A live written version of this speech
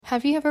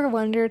Have you ever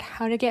wondered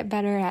how to get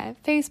better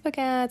at Facebook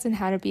ads and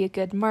how to be a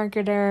good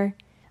marketer?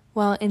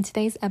 Well, in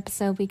today's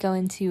episode, we go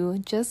into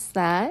just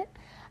that.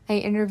 I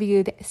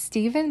interviewed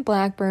Stephen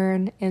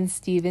Blackburn and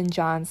Stephen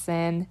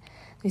Johnson.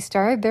 They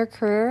started their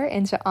career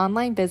into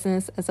online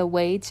business as a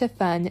way to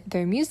fund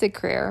their music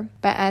career.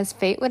 But as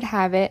fate would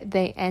have it,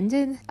 they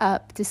ended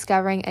up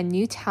discovering a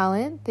new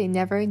talent they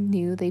never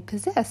knew they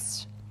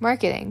possessed: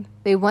 marketing.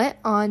 They went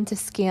on to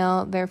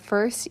scale their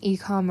first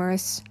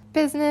e-commerce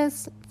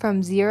business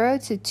from 0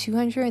 to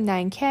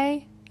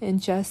 209K in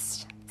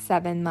just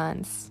 7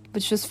 months,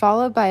 which was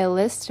followed by a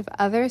list of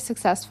other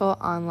successful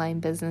online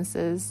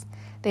businesses.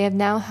 They have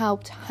now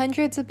helped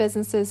hundreds of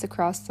businesses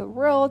across the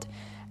world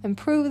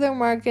improve their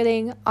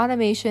marketing,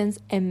 automations,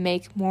 and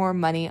make more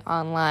money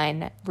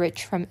online.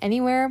 Rich from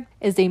Anywhere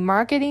is a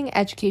marketing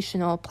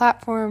educational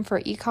platform for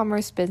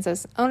e-commerce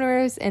business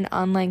owners and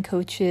online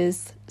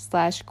coaches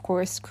 /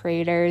 course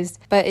creators.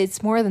 But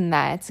it's more than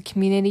that. It's a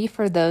community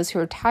for those who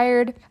are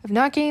tired of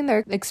not getting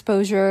their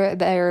exposure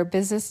their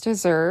business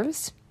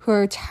deserves, who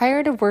are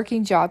tired of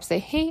working jobs they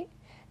hate,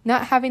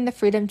 not having the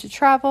freedom to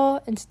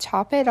travel, and to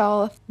top it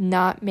all,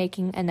 not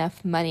making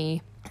enough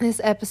money. In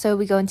this episode,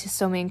 we go into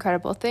so many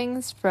incredible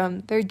things,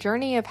 from their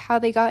journey of how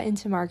they got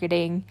into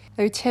marketing,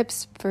 their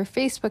tips for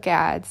Facebook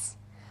ads,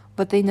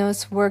 what they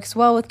notice works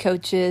well with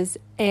coaches,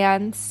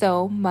 and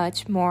so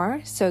much more.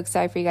 So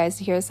excited for you guys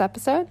to hear this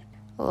episode.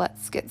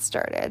 Let's get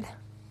started.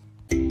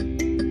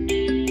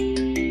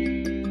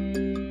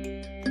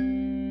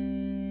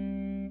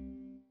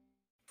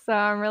 So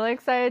I'm really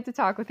excited to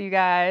talk with you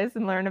guys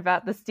and learn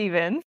about the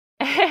Stevens.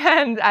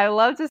 And I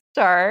love to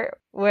start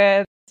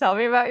with, tell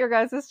me about your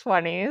guys'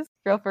 20s.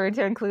 Feel free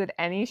to include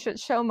any shit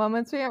show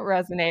moments we don't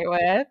resonate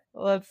with.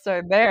 Let's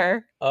start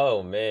there.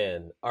 Oh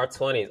man, our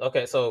 20s.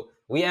 Okay, so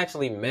we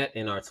actually met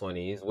in our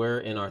 20s. We're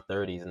in our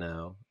 30s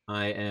now.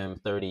 I am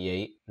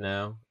 38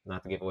 now,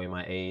 not to give away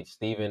my age.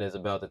 Steven is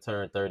about to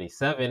turn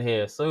 37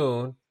 here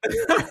soon.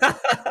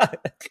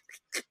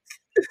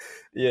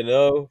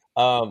 Whoa,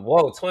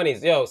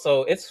 20s. Yo,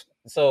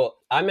 so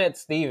I met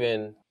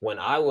Steven when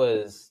I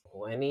was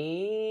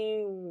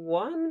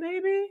 21,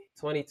 maybe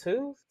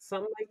 22,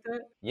 something like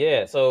that.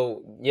 Yeah,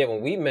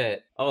 when we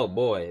met, oh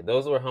boy,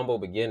 those were humble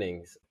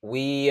beginnings.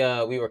 We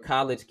were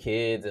college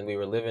kids, and we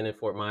were living in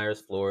Fort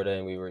Myers, Florida,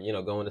 and we were,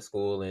 going to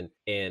school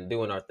and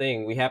doing our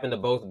thing. We happened to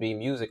both be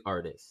music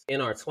artists.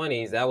 In our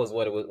 20s, that was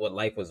what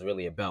life was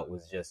really about,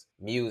 was just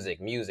music,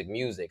 music,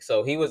 music.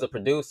 So he was a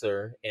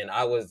producer and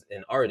I was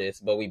an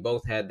artist, but we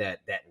both had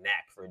that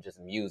knack for just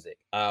music.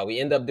 We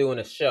ended up doing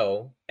a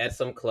show at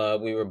some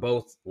club. We were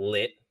both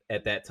lit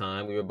at that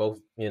time. We were both,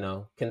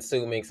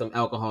 consuming some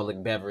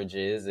alcoholic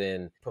beverages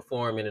and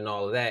performing and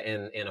all of that.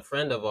 And a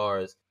friend of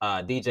ours,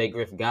 DJ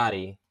Griff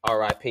Gotti,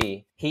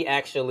 RIP, he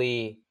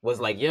actually was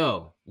like,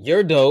 yo,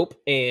 you're dope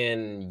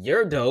and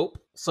you're dope.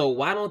 So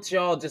why don't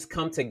y'all just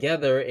come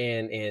together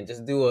and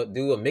just do a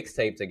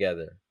mixtape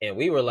together? And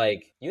we were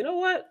like, you know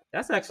what?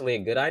 That's actually a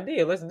good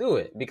idea. Let's do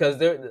it. Because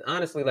there,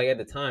 honestly, like at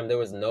the time, there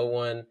was no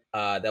one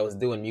that was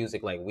doing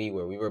music like we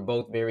were. We were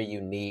both very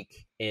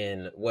unique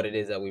in what it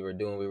is that we were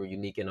doing. We were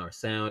unique in our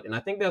sound. And I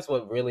think that's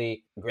what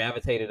really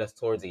gravitated us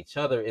towards each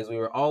other, is we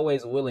were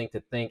always willing to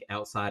think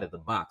outside of the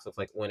box. It's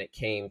like when it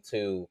came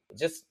to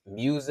just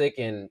music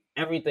and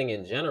everything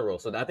in general.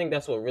 So I think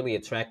that's what really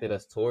attracted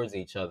us towards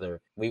each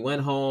other. We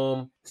went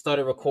home,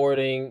 started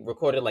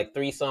recorded like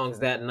 3 songs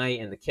that night,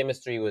 and the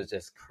chemistry was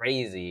just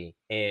crazy.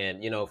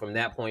 And, from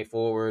that point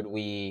forward,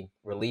 we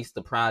released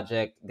the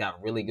project, got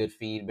really good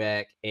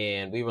feedback,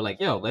 and we were like,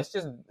 yo, let's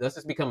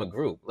just become a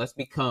group. Let's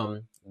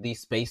become the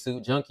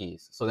Spacesuit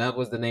Junkies. So that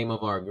was the name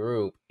of our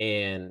group.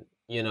 And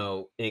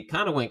it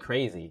kind of went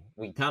crazy.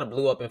 We kind of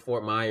blew up in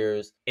Fort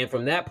Myers. And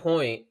from that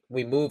point,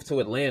 we moved to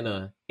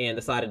Atlanta and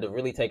decided to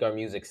really take our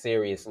music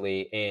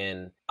seriously.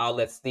 And I'll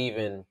let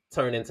Steven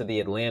turn into the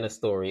Atlanta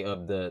story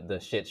of the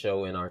shit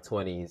show in our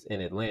 20s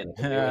in Atlanta.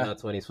 We were in our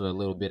 20s for a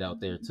little bit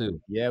out there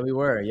too. Yeah, we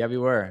were.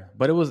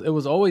 But it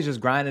was always just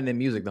grinding in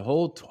music. The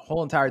whole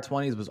entire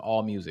 20s was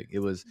all music.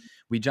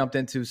 We jumped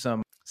into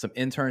some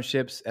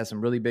internships at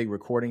some really big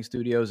recording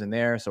studios in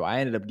there. So I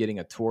ended up getting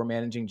a tour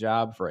managing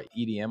job for an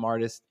EDM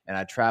artist. And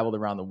I traveled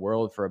around the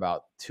world for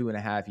about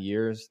 2.5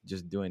 years,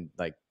 just doing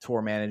like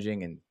tour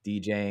managing and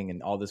DJing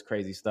and all this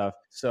crazy stuff.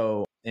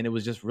 So, and it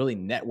was just really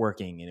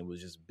networking, and it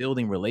was just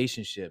building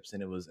relationships,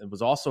 and it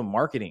was also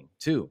marketing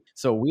too.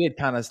 So we had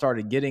kind of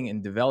started getting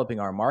and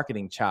developing our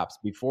marketing chops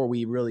before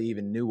we really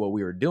even knew what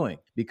we were doing,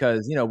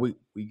 because,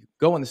 we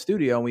go in the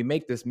studio and we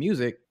make this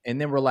music,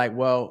 and then we're like,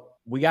 well,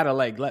 we got to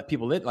like let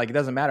people it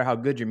doesn't matter how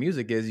good your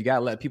music is. You got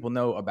to let people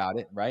know about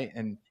it. Right.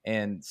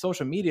 And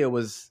social media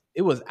was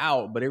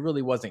out, but it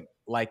really wasn't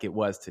like it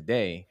was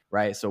today.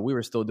 Right. So we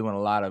were still doing a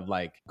lot of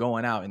like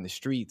going out in the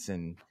streets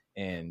and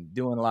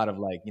doing a lot of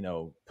like,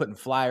 putting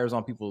flyers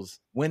on people's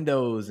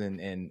windows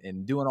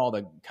and doing all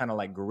the kind of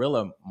like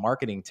guerrilla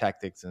marketing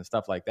tactics and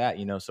stuff like that.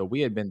 So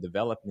we had been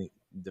developing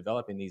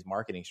these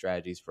marketing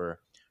strategies for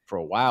for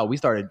a while. We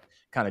started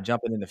kind of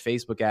jumping into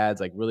Facebook ads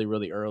like really,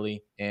 really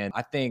early. And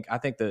I think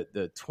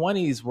the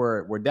 20s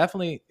were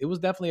definitely, it was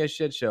definitely a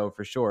shit show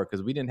for sure,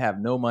 because we didn't have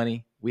no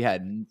money. We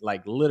had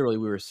like literally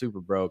we were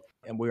super broke,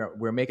 and we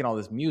were making all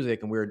this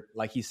music, and we were,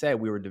 like he said,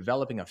 we were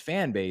developing a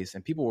fan base,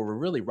 and people were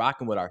really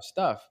rocking with our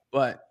stuff.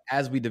 But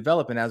as we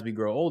develop and as we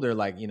grow older,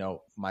 like, you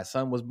know, my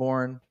son was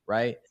born,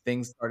 right?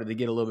 Things started to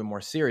get a little bit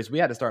more serious. We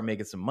had to start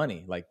making some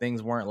money. Like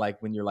things weren't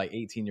like when you're like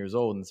 18 years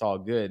old and it's all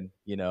good,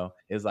 you know.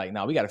 It's like,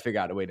 no, we got to figure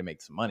out a way to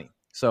make some money.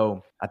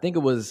 So I think it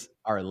was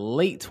our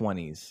late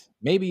 20s,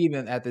 maybe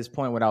even at this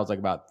point when I was like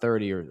about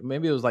 30, or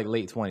maybe it was like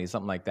late 20s,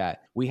 something like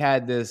that. We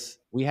had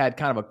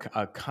kind of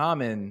a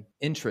common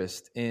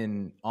interest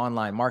in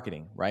online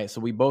marketing, right?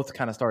 So we both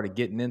kind of started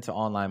getting into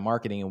online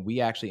marketing, and we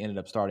actually ended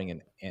up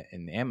starting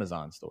an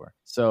Amazon store.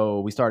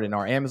 So we started in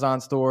our Amazon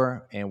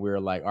store, and we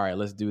were like, all right,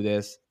 let's do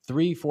this.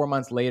 3-4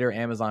 months later,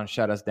 Amazon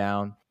shut us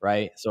down,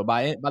 right? So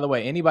by the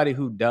way, anybody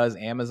who does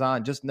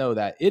Amazon, just know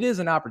that it is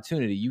an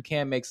opportunity. You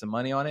can make some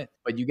money on it,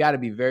 but you got to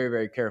be very,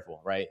 very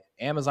careful, right?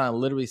 Amazon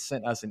literally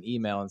sent us an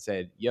email and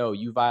said, yo,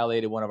 you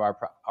violated one of our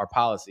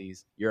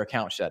policies. Your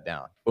account shut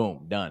down.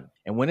 Boom, done.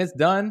 And when it's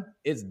done,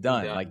 it's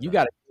done. Like you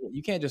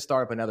can't just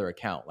start up another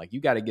account. Like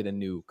you got to get a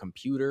new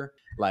computer,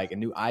 like a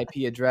new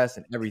IP address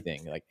and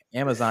everything. Like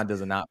Amazon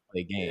does not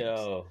play games.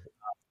 Yo.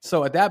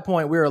 So at that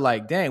point, we were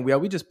like, dang,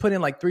 we just put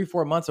in like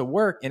 3-4 months of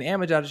work, and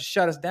Amazon just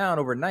shut us down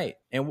overnight.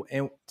 And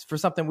for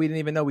something we didn't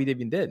even know we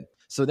even did.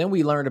 So then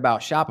we learned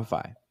about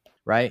Shopify,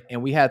 right?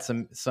 And we had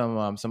some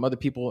other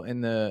people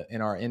in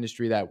our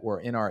industry that were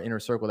in our inner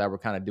circle that were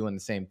kind of doing the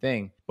same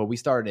thing. But we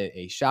started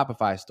a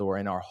Shopify store,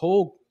 and our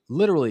whole,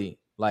 literally,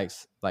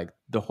 like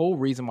the whole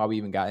reason why we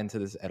even got into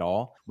this at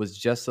all was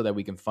just so that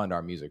we can fund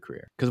our music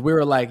career. Because we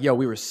were like, yo,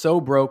 we were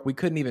so broke, we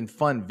couldn't even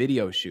fund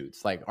video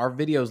shoots. Like our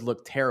videos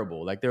looked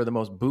terrible. Like they were the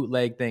most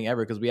bootleg thing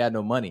ever because we had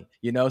no money,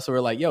 you know? So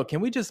we're like, yo, can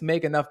we just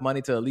make enough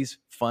money to at least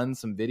fund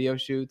some video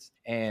shoots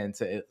and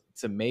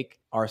to make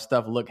our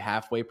stuff look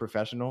halfway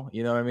professional,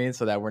 you know what I mean?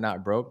 So that we're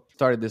not broke.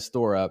 Started this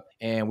store up,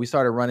 and we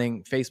started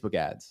running Facebook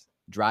ads,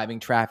 driving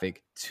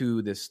traffic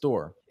to this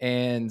store.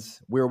 And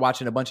we were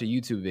watching a bunch of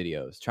YouTube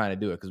videos trying to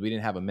do it because we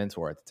didn't have a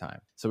mentor at the time.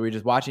 So we were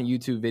just watching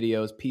YouTube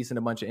videos, piecing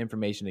a bunch of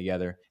information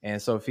together.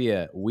 And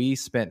Sophia, we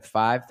spent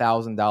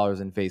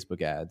 $5,000 in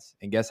Facebook ads.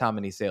 And guess how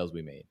many sales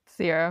we made?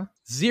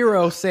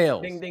 Zero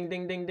sales. Ding, ding,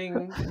 ding, ding,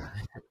 ding.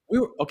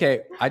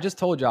 Okay, I just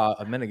told y'all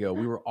a minute ago,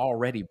 we were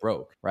already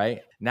broke, right?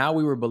 Now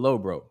we were below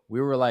broke.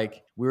 We were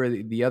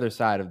the other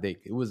side of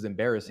it was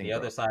embarrassing. The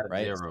other side of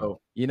right? zero.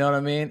 So, you know what I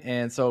mean?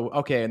 And so,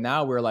 okay,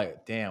 now we're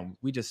like, damn,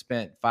 we just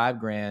spent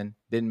 $5,000,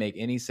 didn't make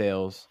any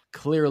sales.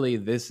 Clearly,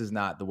 this is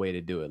not the way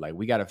to do it. Like,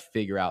 we got to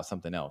figure out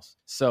something else.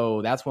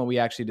 So that's when we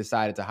actually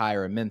decided to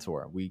hire a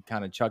mentor. We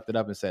kind of chucked it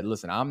up and said,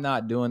 listen, I'm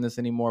not doing this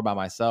anymore by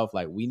myself.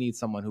 Like, we need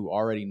someone who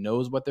already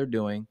knows what they're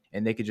doing,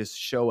 and they could just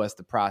show us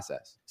the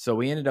process. So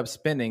we ended up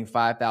spending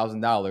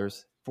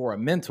 $5,000 for a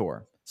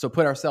mentor. So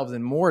put ourselves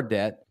in more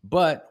debt,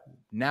 but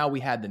now we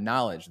had the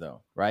knowledge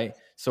though, right?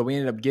 So we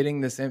ended up getting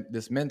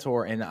this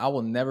mentor, and I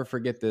will never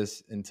forget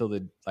this until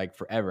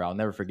forever. I'll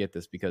never forget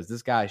this because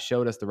this guy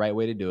showed us the right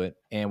way to do it.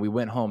 And we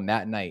went home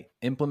that night,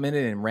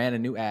 implemented and ran a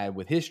new ad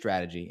with his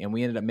strategy. And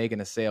we ended up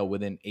making a sale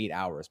within 8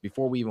 hours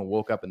before we even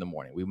woke up in the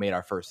morning. We made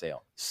our first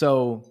sale.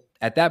 So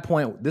at that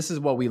point, this is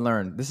what we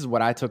learned. This is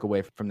what I took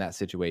away from that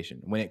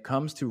situation. When it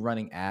comes to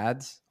running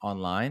ads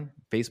online,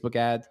 Facebook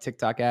ads,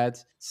 TikTok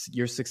ads,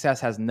 your success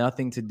has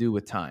nothing to do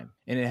with time.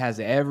 And it has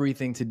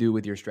everything to do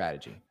with your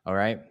strategy. All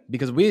right.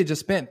 Because we had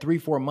just spent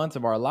 3-4 months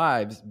of our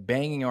lives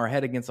banging our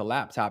head against a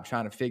laptop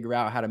trying to figure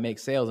out how to make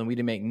sales. And we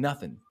didn't make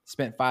nothing.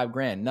 Spent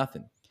 $5,000,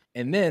 nothing.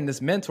 And then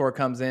this mentor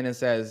comes in and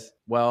says,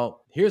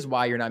 well, here's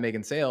why you're not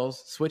making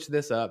sales. Switch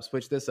this up,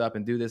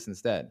 and do this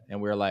instead. And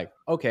we're like,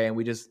 okay. And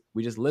we just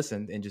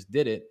listened and just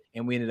did it.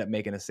 And we ended up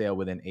making a sale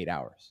within 8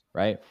 hours.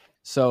 Right.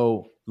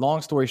 So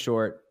long story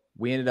short,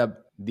 we ended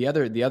up, the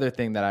other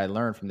thing that I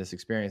learned from this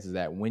experience is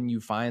that when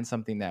you find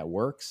something that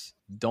works,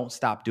 don't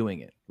stop doing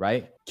it,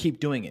 right?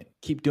 Keep doing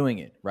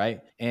it,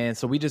 right? And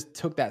so we just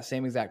took that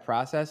same exact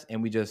process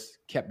and we just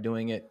kept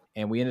doing it.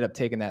 And we ended up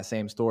taking that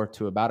same store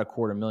to about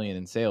 $250,000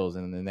 in sales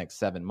in the next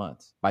 7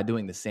 months by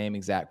doing the same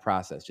exact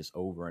process just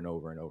over and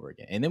over and over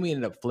again. And then we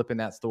ended up flipping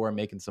that store and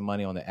making some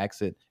money on the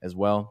exit as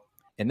well.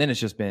 And then it's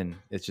just been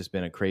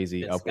a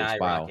crazy upward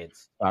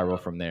spiral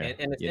from there.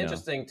 And it's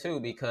interesting too,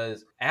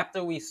 because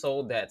after we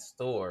sold that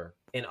store,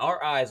 in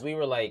our eyes, we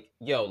were like,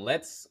 yo,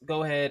 let's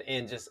go ahead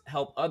and just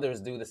help others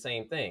do the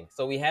same thing.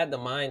 So we had the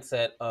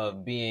mindset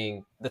of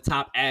being the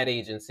top ad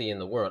agency in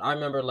the world. I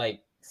remember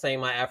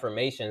saying my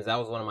affirmations. That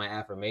was one of my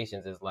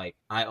affirmations, is like,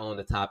 I own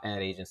the top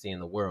ad agency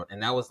in the world.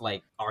 And that was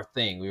like our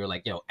thing. We were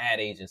like, yo, ad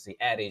agency,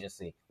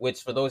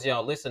 which for those of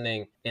y'all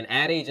listening, an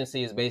ad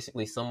agency is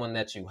basically someone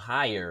that you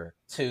hire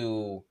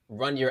to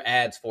run your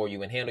ads for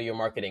you and handle your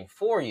marketing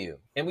for you.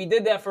 And we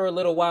did that for a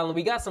little while and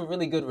we got some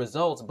really good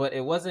results, but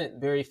it wasn't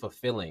very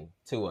fulfilling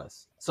to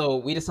us. So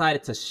we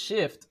decided to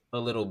shift a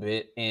little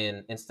bit,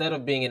 and instead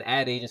of being an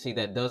ad agency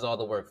that does all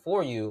the work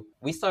for you,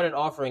 we started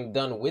offering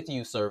done with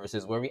you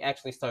services where we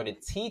actually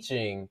started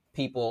teaching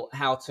people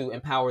how to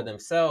empower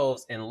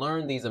themselves and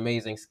learn these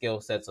amazing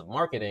skill sets of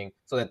marketing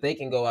so that they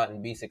can go out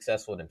and be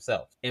successful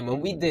themselves. And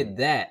when we did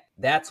that,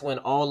 that's when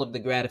all of the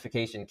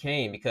gratification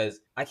came, because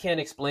I can't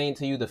explain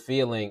to you the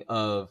feeling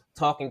of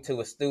talking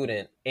to a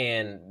student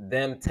and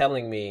them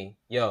telling me,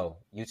 yo,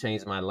 you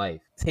changed my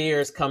life.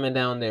 Tears coming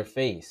down their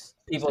face.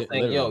 People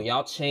think, yo,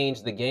 y'all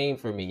changed the game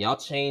for me. Y'all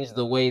changed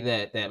the way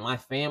that my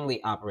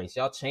family operates.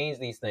 Y'all changed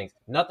these things.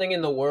 Nothing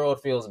in the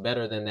world feels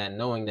better than that,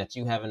 knowing that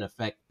you have an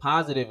effect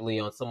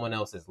positively on someone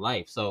else's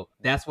life. So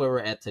that's where we're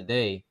at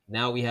today.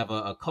 Now we have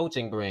a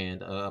coaching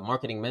brand, a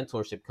marketing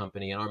mentorship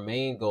company, and our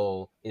main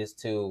goal is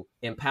to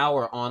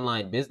empower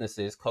online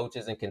businesses,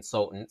 coaches, and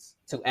consultants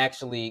to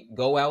actually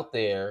go out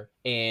there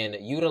and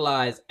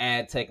utilize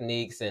ad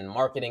techniques and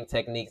marketing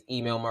techniques,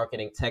 email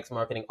marketing, text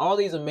marketing, all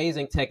these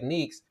amazing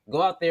techniques,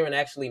 go out there and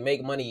actually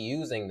make money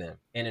using them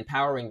and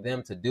empowering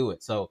them to do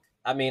it. So,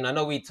 I mean, I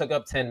know we took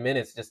up 10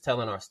 minutes just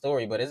telling our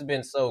story, but it's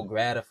been so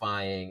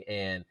gratifying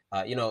and,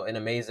 an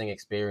amazing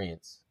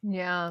experience.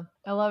 Yeah,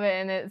 I love it.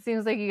 And it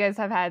seems like you guys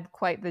have had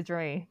quite the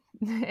journey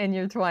in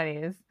your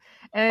 20s.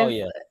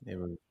 And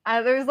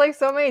there's like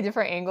so many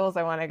different angles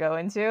I want to go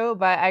into,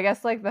 but I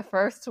guess like the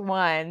first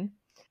one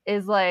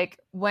is like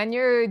when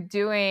you're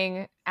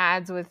doing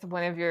ads with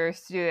one of your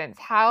students,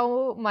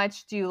 how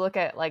much do you look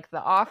at like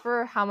the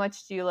offer? How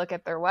much do you look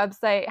at their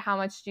website? How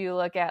much do you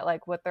look at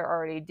like what they're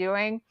already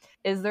doing?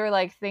 Is there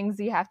like things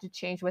you have to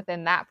change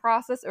within that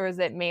process, or is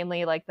it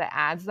mainly like the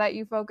ads that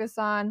you focus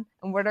on?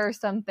 And what are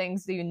some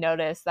things that you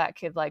notice that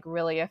could like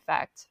really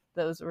affect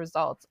those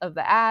results of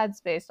the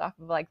ads based off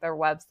of like their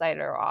website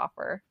or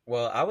offer?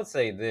 Well, I would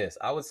say this.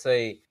 I would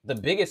say the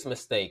biggest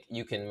mistake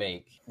you can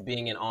make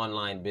being an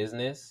online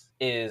business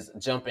is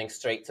jumping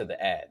straight to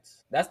the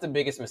ads. That's the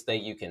biggest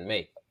mistake you can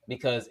make,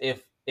 because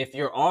if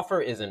your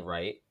offer isn't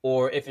right,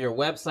 or if your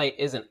website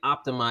isn't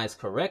optimized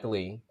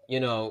correctly,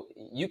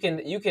 you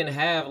can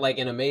have like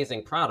an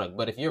amazing product,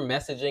 but if your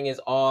messaging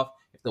is off,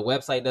 if the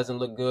website doesn't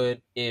look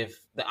good,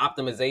 if the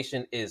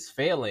optimization is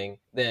failing,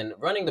 then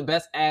running the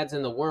best ads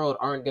in the world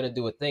aren't going to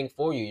do a thing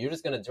for you. You're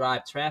just going to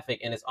drive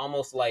traffic, and it's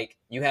almost like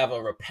you have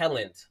a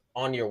repellent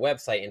on your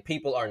website, and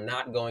people are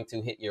not going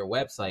to hit your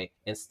website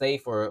and stay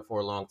for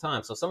a long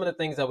time. So some of the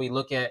things that we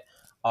look at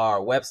are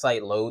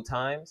website load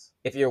times.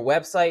 If your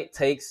website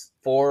takes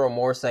 4 or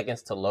more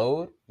seconds to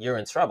load, you're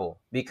in trouble,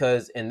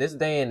 because in this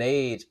day and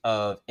age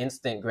of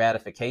instant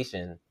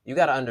gratification, you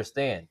got to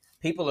understand,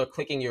 people are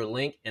clicking your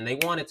link and they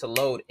want it to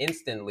load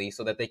instantly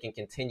so that they can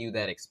continue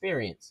that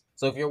experience.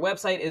 So if your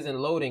website isn't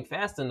loading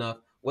fast enough,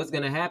 what's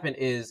going to happen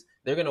is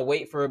they're going to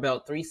wait for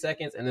about 3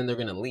 seconds and then they're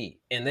going to leave.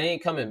 And they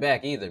ain't coming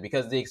back either,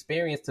 because the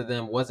experience to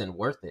them wasn't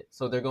worth it.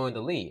 So they're going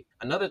to leave.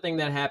 Another thing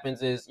that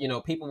happens is,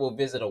 people will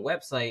visit a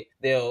website,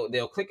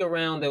 they'll click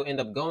around, they'll end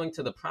up going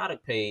to the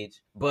product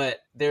page, but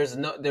there's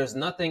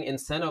nothing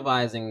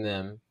incentivizing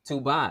them to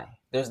buy.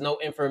 There's no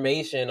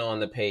information on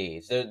the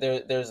page.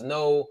 There's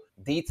no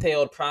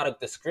detailed product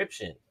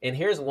description. And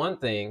here's one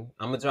thing,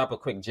 I'm gonna drop a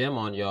quick gem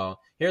on y'all.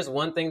 Here's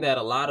one thing that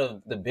a lot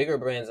of the bigger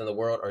brands in the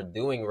world are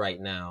doing right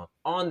now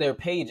on their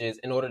pages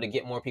in order to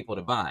get more people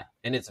to buy.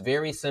 And it's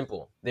very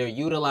simple. They're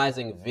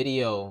utilizing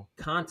video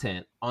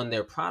content on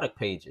their product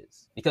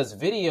pages, because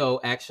video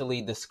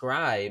actually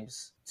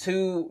describes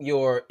to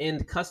your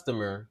end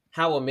customer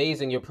how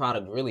amazing your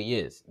product really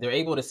is. They're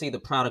able to see the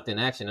product in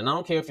action. And I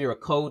don't care if you're a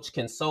coach,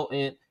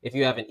 consultant, if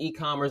you have an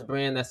e-commerce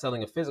brand that's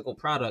selling a physical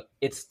product,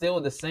 it's still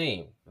the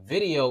same.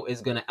 Video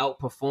is going to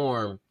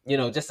outperform,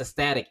 just a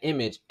static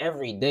image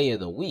every day of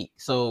the week.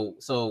 So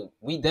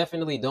we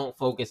definitely don't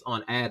focus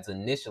on ads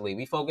initially.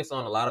 We focus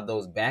on a lot of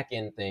those back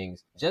end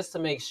things just to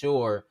make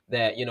sure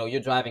that, you're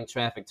driving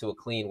traffic to a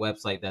clean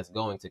website that's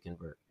going to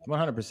convert.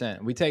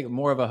 100%. We take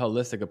more of a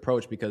holistic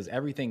approach because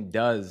everything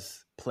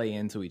does play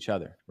into each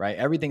other, right?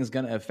 Everything's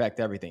going to affect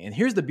everything. And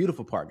here's the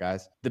beautiful part,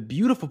 guys. The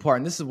beautiful part,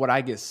 and this is what I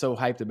get so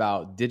hyped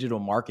about digital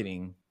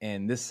marketing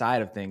and this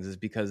side of things, is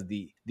because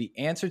the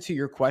answer to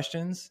your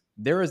questions,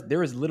 there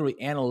is literally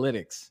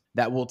analytics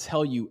that will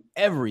tell you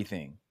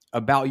everything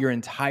about your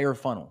entire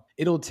funnel.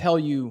 It'll tell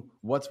you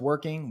what's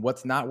working,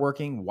 what's not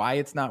working, why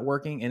it's not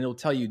working, and it'll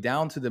tell you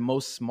down to the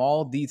most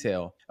small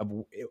detail of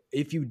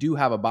if you do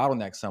have a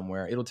bottleneck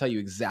somewhere, it'll tell you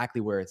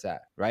exactly where it's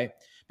at, right?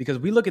 Because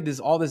we look at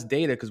all this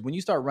data, because when you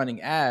start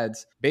running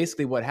ads,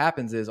 basically what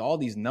happens is all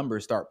these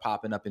numbers start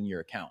popping up in your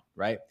account,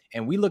 right?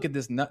 And we look at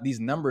these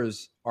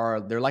numbers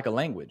they're like a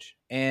language.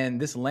 And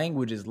this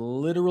language is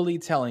literally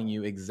telling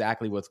you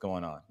exactly what's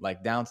going on,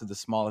 like down to the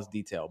smallest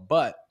detail.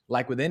 But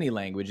like with any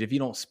language, if you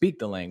don't speak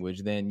the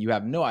language, then you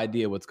have no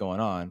idea what's going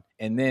on.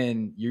 And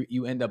then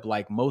you end up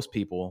like most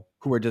people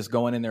who are just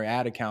going in their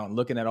ad account,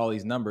 looking at all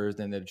these numbers,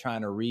 and they're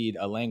trying to read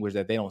a language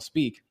that they don't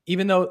speak,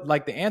 even though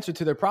like the answer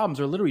to their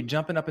problems are literally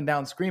jumping up and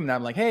down screaming.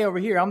 I'm like, hey, over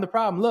here, I'm the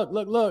problem.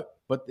 Look.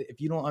 But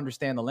if you don't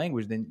understand the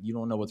language, then you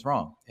don't know what's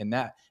wrong. And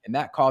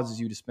that causes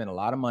you to spend a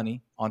lot of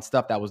money on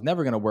stuff that was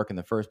never going to work in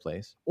the first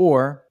place.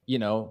 Or,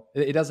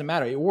 it doesn't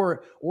matter.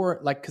 Or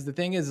like, because the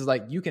thing is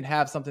like, you can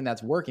have something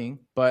that's working,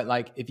 but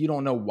like, if you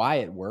don't know why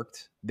it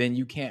worked, then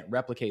you can't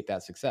replicate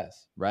that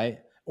success, right?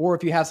 Or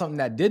if you have something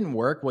that didn't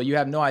work, well, you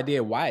have no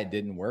idea why it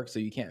didn't work, so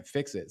you can't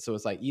fix it. So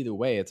it's like either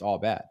way, it's all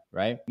bad,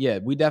 right? Yeah,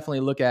 we definitely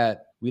look at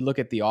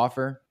the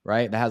offer,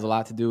 right? That has a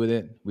lot to do with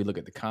it. We look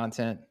at the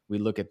content. We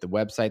look at the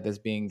website that's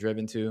being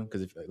driven to,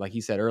 because like he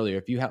said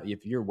earlier,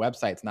 if your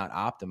website's not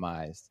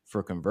optimized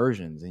for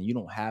conversions and you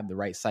don't have the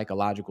right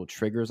psychological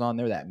triggers on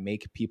there that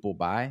make people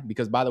buy,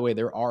 because by the way,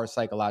 there are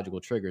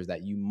psychological triggers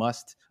that you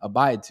must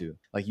abide to.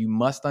 Like you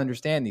must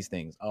understand these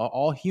things.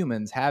 All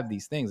humans have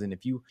these things, and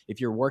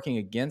if you're working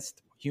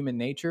against human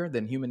nature,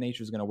 then human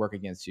nature is going to work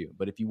against you.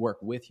 But if you work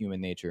with human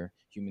nature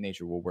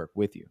will work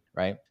with you,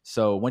 right?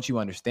 So once you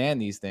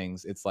understand these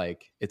things,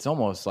 it's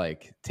almost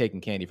like taking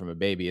candy from a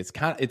baby.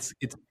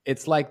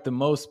 It's like the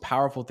most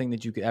powerful thing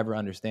that you could ever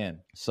understand.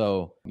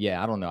 So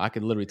yeah, I don't know. I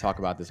could literally talk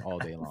about this all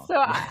day long. So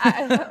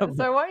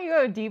I want you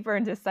to go deeper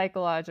into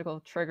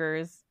psychological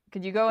triggers.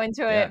 Could you go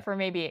into it for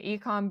maybe an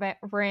e-com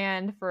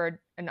brand,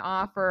 for an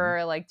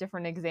offer, like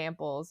different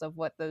examples of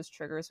what those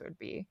triggers would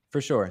be?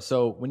 For sure.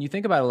 So when you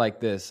think about it like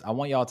this, I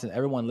want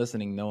everyone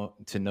listening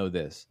to know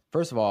this.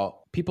 First of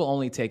all, people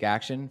only take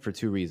action for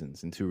two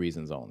reasons, and two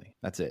reasons only.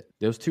 That's it.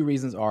 Those two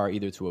reasons are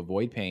either to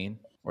avoid pain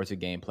or to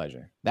gain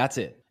pleasure. That's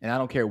it. And I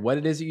don't care what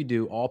it is that you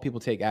do, all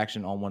people take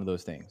action on one of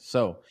those things.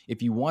 So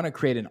if you want to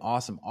create an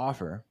awesome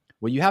offer,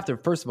 well, you have to,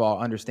 first of all,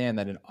 understand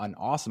that an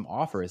awesome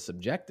offer is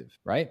subjective,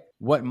 right?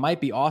 What might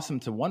be awesome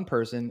to one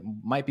person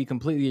might be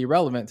completely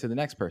irrelevant to the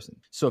next person.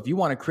 So if you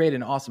want to create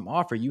an awesome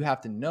offer, you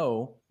have to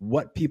know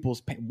what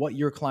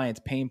your clients'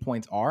 pain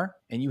points are,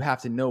 and you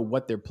have to know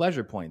what their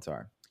pleasure points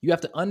are. You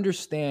have to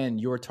understand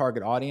your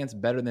target audience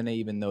better than they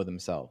even know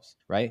themselves,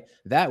 right?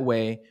 That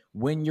way,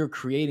 when you're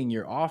creating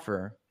your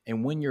offer,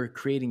 and when you're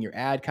creating your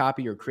ad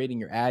copy or creating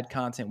your ad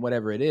content,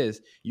 whatever it is,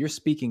 you're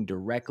speaking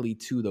directly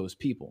to those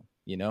people.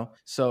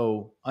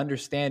 So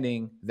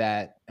understanding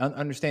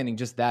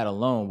just that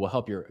alone will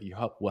help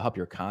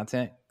your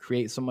content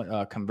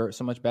convert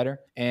so much better.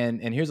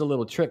 And here's a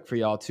little trick for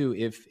y'all too.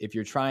 If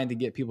you're trying to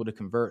get people to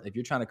convert, if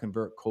you're trying to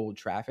convert cold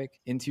traffic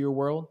into your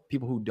world,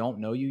 people who don't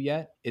know you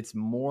yet, it's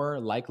more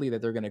likely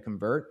that they're going to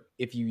convert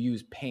if you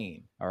use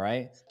pain. All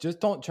right.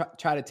 Just don't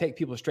try to take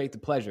people straight to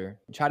pleasure.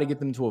 Try to get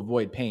them to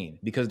avoid pain,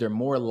 because they're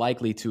more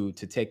likely to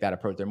take that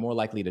approach. They're more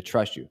likely to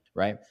trust you.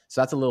 Right.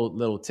 So that's a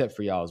little tip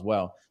for y'all as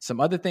well. Some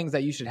other things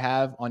that you should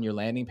have on your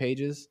landing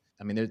pages.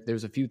 I mean,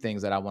 there's a few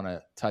things that I want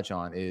to touch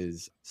on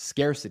is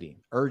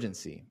scarcity,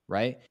 urgency,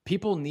 right?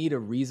 People need a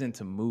reason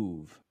to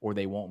move or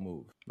they won't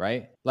move,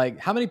 right? Like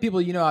how many people,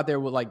 out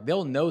there will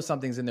they'll know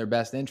something's in their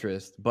best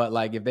interest, but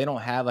like if they don't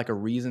have like a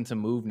reason to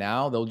move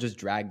now, they'll just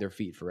drag their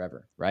feet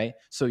forever, right?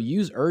 So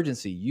use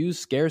urgency, use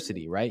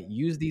scarcity, right?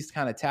 Use these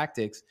kind of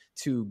tactics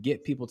to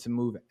get people to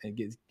move and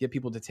get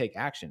people to take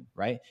action,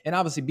 right? And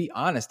obviously be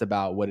honest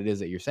about what it is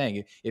that you're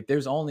saying.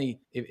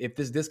 If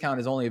this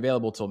discount is only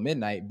available till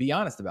midnight, be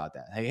honest about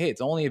that. Hey,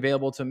 it's only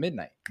available till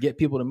midnight. Get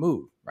people to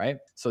move, right?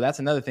 So that's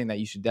another thing that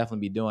you should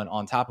definitely be doing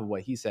on top of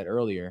what he said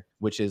earlier,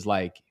 which is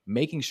like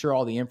making sure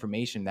all the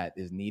information that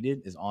is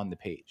needed is on the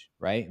page,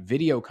 right?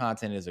 Video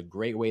content is a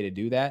great way to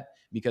do that,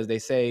 because they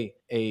say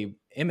a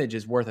image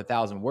is worth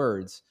 1,000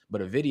 words,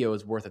 but a video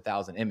is worth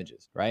 1,000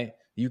 images, right?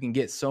 You can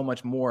get so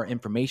much more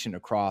information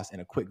across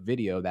in a quick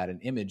video that an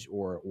image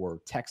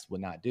or text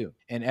would not do.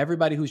 And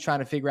everybody who's trying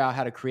to figure out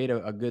how to create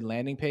a good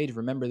landing page,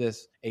 remember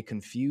this: a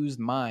confused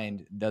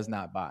mind does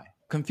not buy.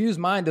 Confused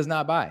mind does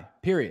not buy,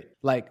 period.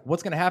 Like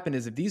what's going to happen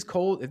is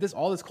if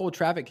all this cold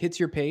traffic hits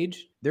your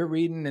page, they're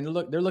reading and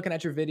they're looking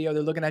at your video,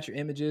 they're looking at your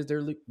images,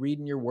 they're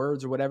reading your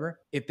words or whatever.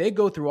 If they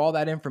go through all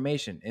that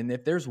information, and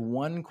if there's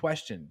one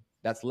question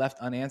that's left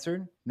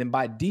unanswered, then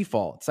by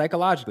default,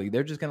 psychologically,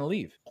 they're just going to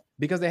leave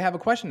because they have a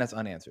question that's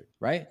unanswered,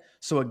 right?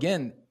 So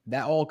again,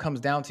 that all comes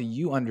down to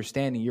you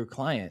understanding your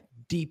client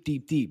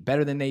deep,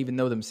 better than they even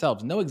know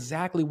themselves. Know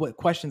exactly what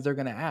questions they're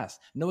going to ask.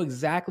 Know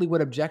exactly what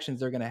objections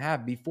they're going to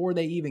have before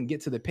they even get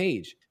to the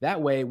page.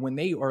 That way, when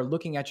they are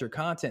looking at your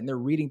content and they're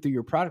reading through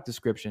your product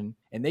description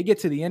and they get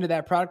to the end of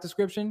that product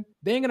description,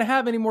 they ain't going to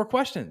have any more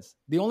questions.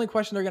 The only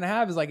question they're going to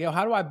have is like, yo,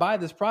 how do I buy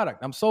this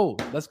product? I'm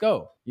sold. Let's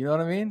go. You know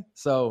what I mean?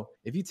 So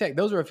if you take,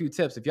 those are a few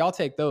tips. If y'all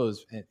take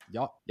those,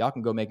 y'all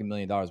can go make $1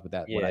 million with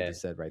that. Yeah, what I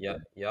just said right there.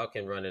 Y'all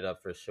can run it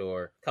up for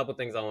sure. A couple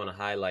things I want to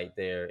highlight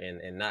there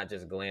and not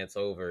just glance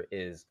over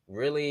is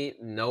really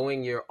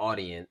knowing your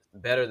audience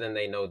better than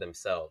they know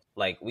themselves.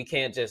 Like we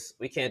can't just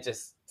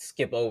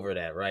skip over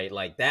that, right?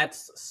 Like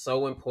that's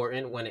so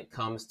important when it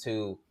comes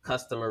to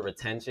customer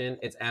retention.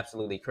 It's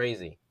absolutely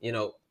crazy.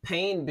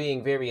 pain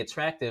being very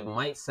attractive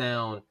might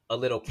sound a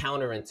little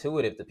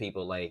counterintuitive to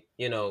people. Like,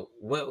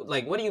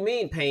 what do you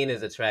mean pain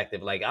is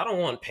attractive? Like, I don't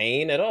want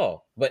pain at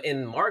all. But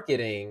in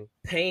marketing,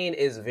 pain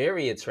is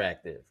very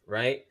attractive,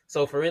 right?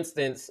 So for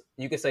instance,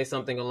 you could say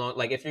something along,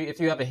 like if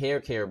you have a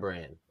hair care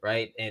brand,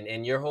 right?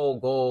 And your whole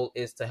goal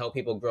is to help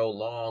people grow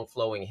long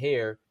flowing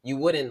hair, you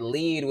wouldn't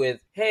lead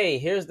with, hey,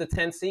 here's the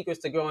 10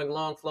 secrets to growing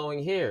long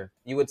flowing hair.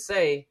 You would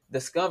say,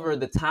 discover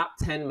the top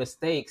 10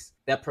 mistakes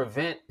that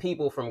prevent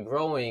people from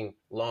growing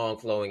long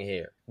flowing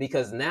hair.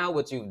 Because now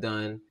what you've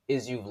done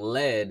is you've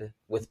led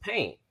with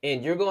pain.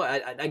 And you're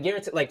going, I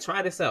guarantee, like,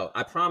 try this out.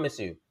 I promise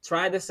you.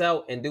 Try this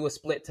out and do a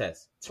split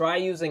test. Try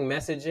using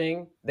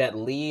messaging that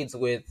leads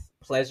with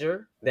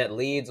pleasure, that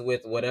leads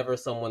with whatever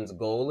someone's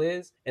goal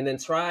is. And then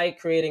try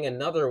creating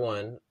another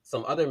one,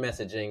 some other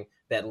messaging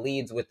that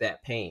leads with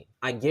that pain.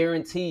 I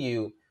guarantee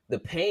you, the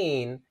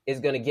pain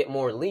is going to get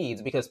more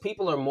leads because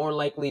people are more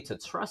likely to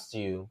trust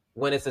you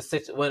when it's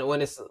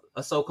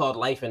a so-called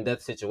life and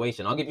death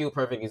situation. I'll give you a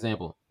perfect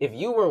example. If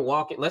you were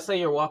walking, let's say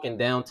you're walking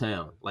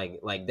downtown, like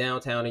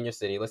downtown in your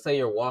city. Let's say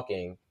you're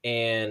walking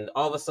and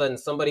all of a sudden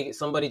somebody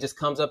just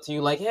comes up to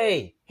you like,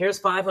 hey,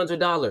 here's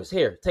 $500.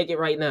 Here, take it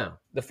right now.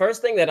 The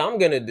first thing that I'm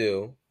going to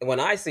do when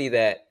I see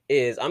that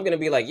is I'm going to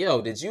be like,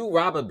 yo, did you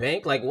rob a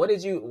bank? Like, what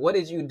did you do?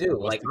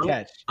 What's like, the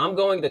catch? I'm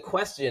going to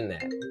question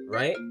that,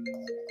 right?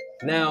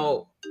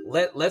 Now,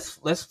 let's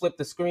flip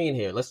the screen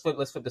here. Let's flip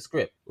the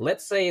script.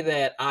 Let's say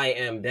that I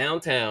am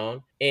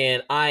downtown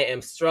and I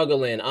am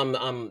struggling.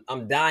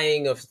 I'm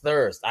dying of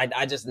thirst.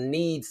 I just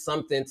need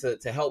something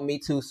to help me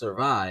to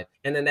survive.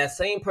 And then that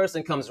same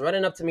person comes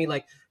running up to me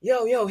like,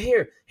 yo,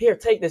 here,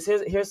 take this.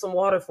 Here's some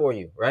water for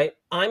you, right?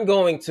 I'm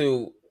going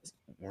to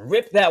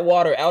rip that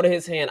water out of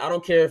his hand. I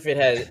don't care if it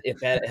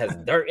has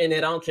dirt in it.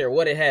 I don't care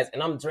what it has,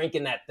 and I'm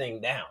drinking that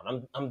thing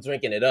down. I'm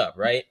drinking it up,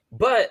 right?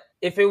 But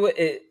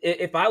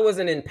if I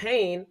wasn't in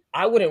pain,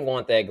 I wouldn't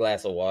want that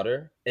glass of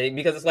water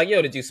because it's like,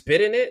 yo, did you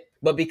spit in it?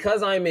 But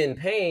because I'm in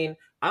pain,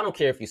 I don't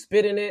care if you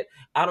spit in it.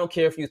 I don't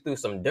care if you threw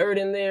some dirt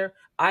in there.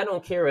 I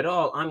don't care at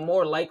all. I'm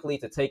more likely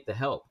to take the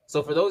help.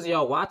 So for those of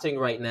y'all watching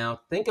right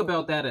now, think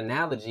about that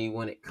analogy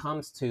when it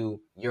comes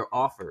to your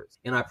offers.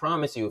 And I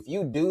promise you, if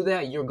you do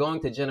that, you're going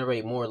to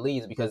generate more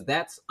leads because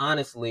that's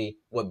honestly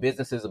what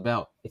business is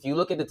about. If you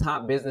look at the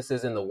top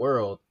businesses in the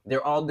world,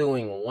 they're all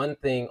doing one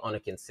thing on a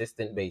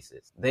consistent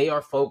basis. They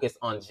are focused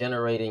on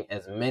generating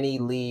as many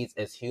leads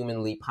as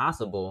humanly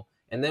possible.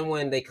 And then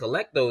when they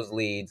collect those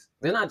leads,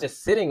 they're not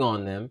just sitting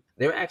on them.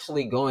 They're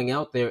actually going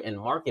out there and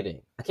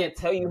marketing. I can't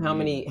tell you how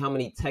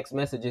many text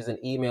messages and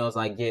emails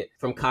I get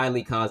from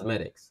Kylie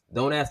Cosmetics.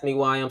 Don't ask me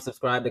why I'm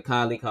subscribed to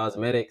Kylie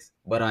Cosmetics,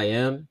 but I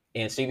am.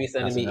 And she be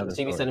sending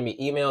me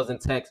emails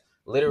and texts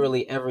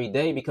literally every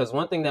day because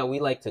one thing that we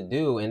like to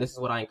do, and this is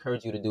what I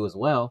encourage you to do as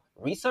well,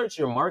 research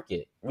your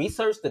market.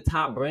 Research the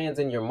top brands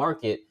in your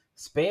market.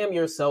 Spam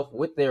yourself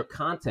with their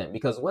content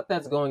because what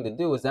that's going to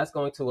do is that's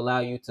going to allow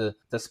you to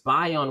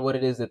spy on what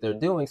it is that they're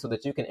doing so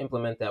that you can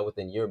implement that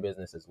within your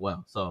business as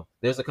well. So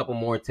there's a couple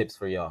more tips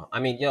for y'all. I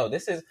mean, yo,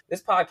 this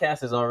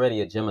podcast is already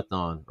a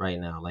gymathon right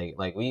now.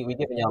 Like we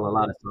giving y'all a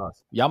lot of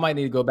sauce. Y'all might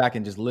need to go back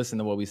and just listen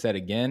to what we said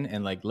again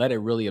and like let it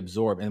really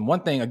absorb. And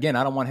one thing, again,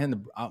 I want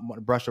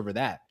to brush over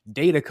that.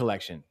 Data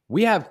collection.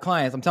 We have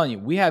clients, I'm telling you,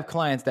 we have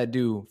clients that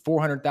do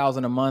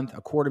 400,000 a month,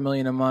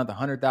 $250,000 a month,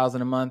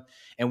 100,000 a month.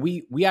 And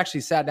we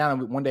actually sat down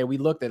and one day we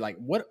looked at like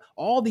what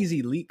all these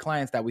elite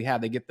clients that we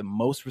have, they get the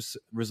most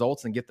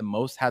results and had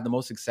the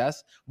most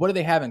success. What do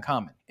they have in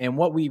common? And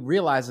what we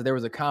realized is there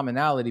was a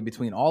commonality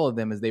between all of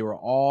them is they were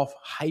all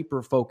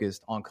hyper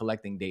focused on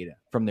collecting data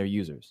from their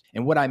users.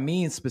 And what I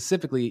mean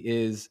specifically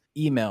is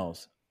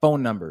emails,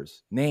 phone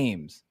numbers,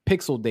 names,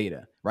 pixel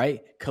data,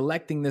 right?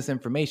 Collecting this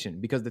information.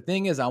 Because the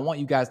thing is, I want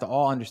you guys to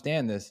all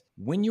understand this.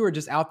 When you are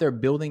just out there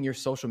building your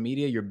social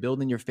media, you're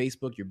building your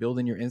Facebook, you're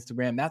building your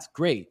Instagram, that's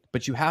great.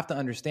 But you have to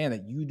understand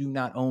that you do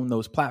not own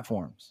those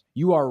platforms.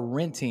 You are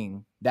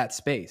renting that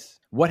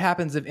space. What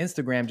happens if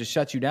Instagram just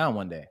shuts you down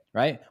one day,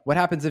 right? What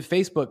happens if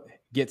Facebook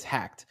gets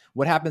hacked?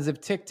 What happens if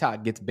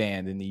TikTok gets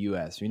banned in the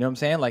US? You know what I'm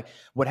saying? Like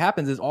what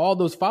happens is all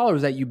those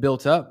followers that you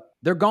built up,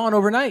 they're gone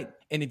overnight.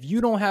 And if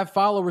you don't have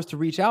followers to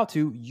reach out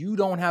to, you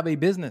don't have a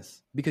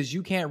business because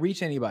you can't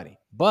reach anybody.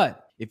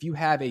 But if you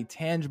have a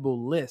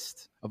tangible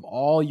list of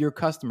all your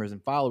customers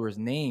and followers,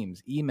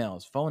 names,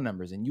 emails, phone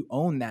numbers, and you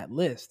own that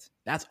list,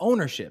 that's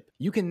ownership.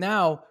 You can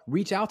now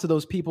reach out to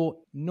those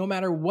people no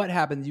matter what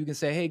happens. You can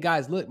say, hey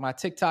guys, look, my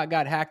TikTok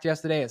got hacked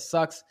yesterday. It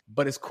sucks,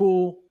 but it's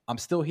cool. I'm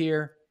still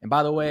here. And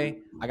by the way,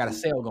 I got a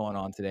sale going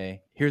on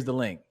today. Here's the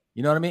link.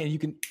 You know what I mean?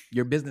 And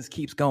your business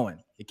keeps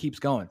going. It keeps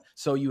going.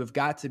 So you have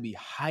got to be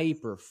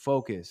hyper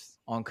focused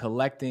on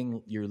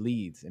collecting your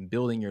leads and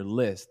building your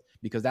list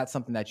because that's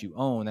something that you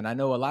own. And I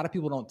know a lot of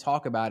people don't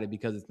talk about it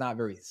because it's not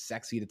very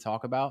sexy to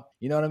talk about.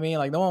 You know what I mean?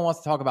 Like no one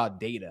wants to talk about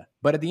data.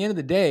 But at the end of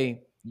the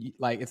day,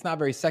 like it's not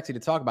very sexy to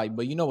talk about,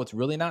 but you know what's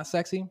really not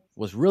sexy?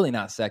 What's really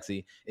not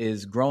sexy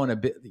is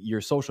growing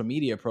your social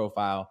media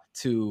profile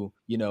to,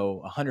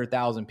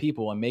 100,000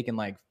 people and making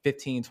like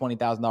 $15,000,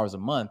 $20,000 a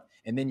month.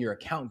 And then your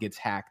account gets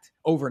hacked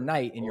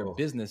overnight and your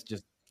business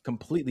just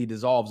completely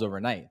dissolves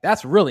overnight.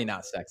 That's really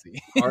not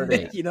sexy.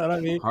 Heartache. You know what I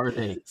mean?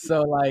 Heartache.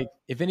 So like,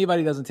 if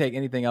anybody doesn't take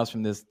anything else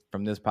from this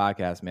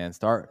podcast, man,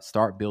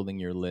 start building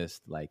your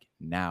list like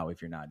now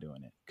if you're not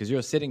doing it, because you're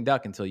a sitting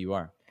duck until you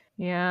are.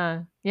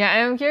 Yeah. Yeah.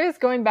 And I'm curious,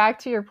 going back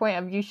to your point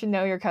of you should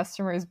know your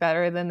customers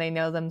better than they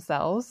know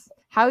themselves.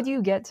 How do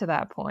you get to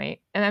that point?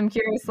 And I'm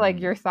curious, like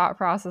your thought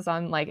process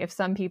on like, if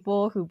some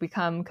people who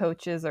become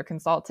coaches or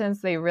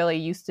consultants, they really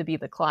used to be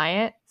the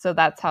client. So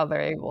that's how they're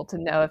able to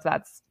know if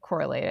that's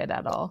correlated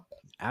at all.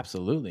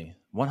 Absolutely.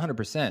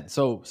 100%.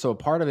 So a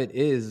part of it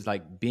is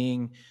like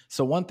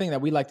so one thing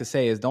that we like to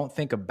say is don't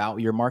think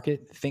about your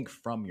market, think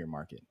from your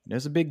market.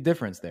 There's a big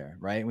difference there,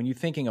 right? When you're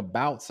thinking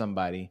about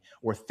somebody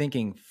or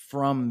thinking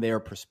from their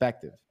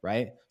perspective,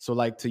 right? So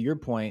like to your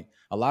point,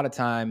 a lot of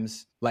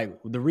times, like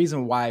the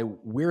reason why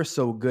we're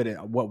so good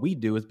at what we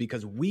do is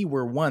because we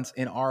were once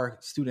in our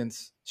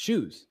students'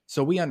 shoes.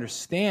 So we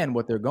understand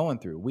what they're going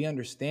through. We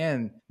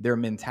understand their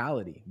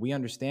mentality. We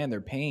understand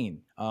their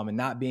pain, and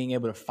not being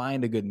able to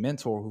find a good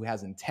mentor who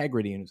has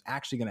integrity and who's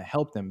actually going to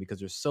help them, because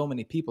there's so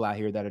many people out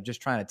here that are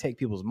just trying to take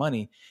people's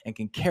money and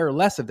can care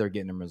less if they're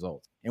getting them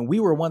results. And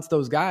we were once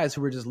those guys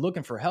who were just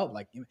looking for help.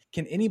 Like,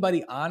 can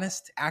anybody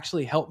honest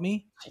actually help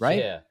me? Right.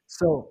 Yeah.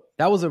 So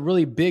that was a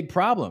really big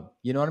problem,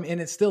 you know what I mean?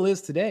 And it still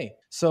is today.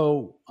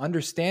 So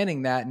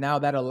understanding that now,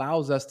 that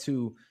allows us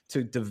to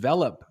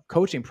develop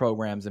coaching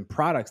programs and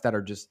products that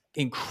are just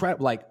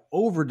incredible, like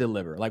over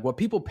deliver. Like what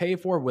people pay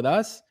for with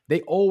us,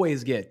 they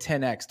always get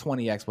 10x,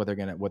 20x what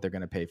they're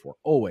gonna pay for.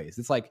 Always.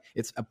 It's like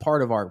it's a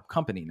part of our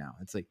company now.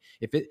 It's like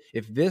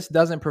if this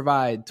doesn't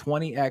provide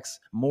 20x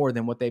more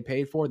than what they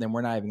paid for, then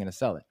we're not even gonna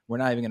sell it. We're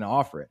not even gonna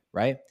offer it,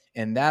 right?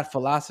 And that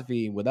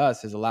philosophy with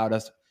us has allowed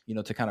us,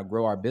 to kind of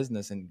grow our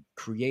business and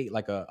create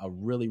like a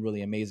really,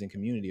 really amazing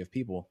community of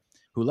people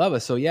who love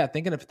us. So yeah,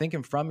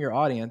 thinking from your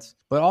audience,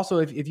 but also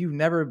if you've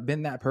never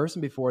been that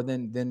person before,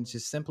 then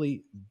just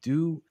simply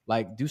do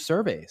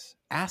surveys,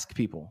 ask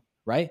people,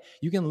 right?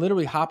 You can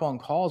literally hop on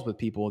calls with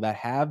people that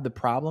have the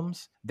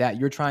problems that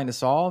you're trying to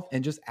solve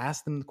and just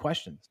ask them the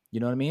questions, you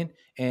know what I mean?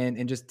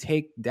 And just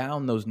take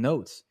down those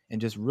notes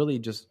and just really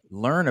just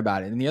learn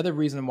about it. And the other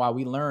reason why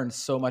we learned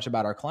so much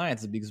about our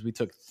clients is because we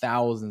took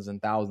thousands and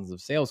thousands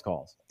of sales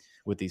calls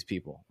with these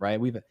people, right?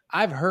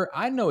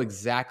 I know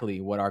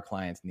exactly what our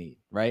clients need,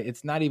 right?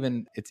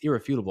 It's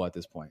irrefutable at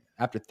this point.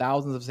 After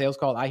thousands of sales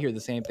calls, I hear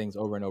the same things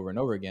over and over and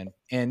over again.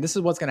 And this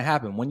is what's going to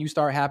happen when you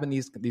start having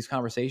these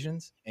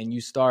conversations and you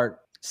start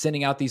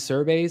sending out these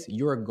surveys.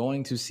 You're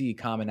going to see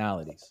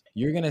commonalities.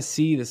 You're going to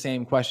see the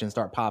same questions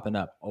start popping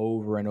up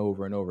over and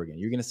over and over again.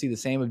 You're going to see the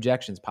same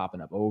objections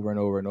popping up over and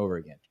over and over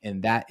again.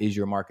 And that is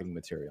your marketing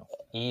material.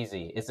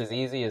 Easy. It's as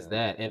easy as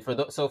that. And for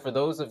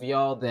those of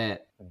y'all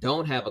that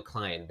don't have a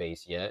client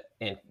base yet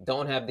and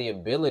don't have the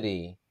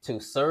ability to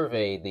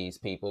survey these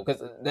people,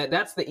 because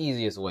that's the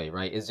easiest way,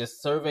 right? Is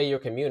just survey your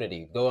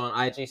community. Go on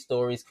IG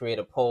stories, create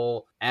a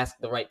poll, ask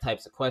the right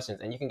types of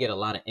questions, and you can get a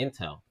lot of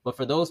intel. But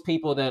for those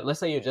people that,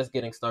 let's say you're just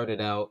getting started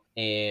out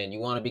and you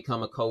want to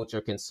become a coach or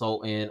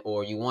consultant,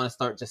 or you want to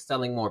start just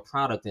selling more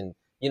product and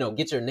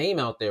get your name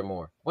out there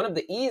more. One of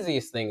the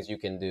easiest things you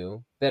can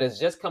do that has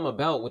just come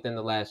about within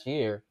the last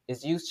year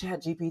is use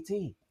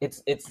ChatGPT.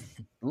 It's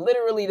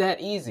literally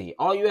that easy.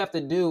 All you have to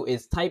do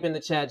is type in the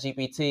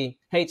ChatGPT,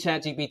 hey,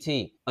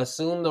 ChatGPT,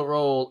 assume the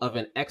role of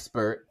an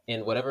expert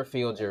in whatever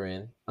field you're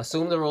in.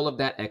 Assume the role of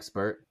that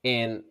expert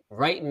and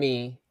write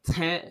me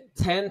 10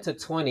 to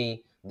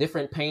 20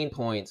 different pain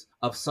points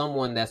of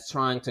someone that's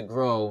trying to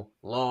grow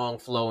long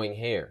flowing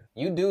hair.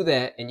 You do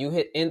that and you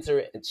hit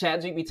enter.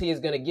 ChatGPT is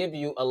going to give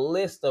you a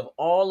list of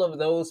all of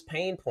those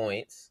pain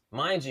points.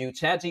 Mind you,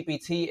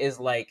 ChatGPT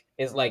is like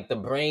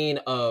the brain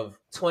of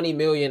 20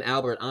 million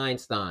Albert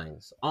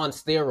Einsteins on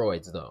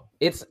steroids though.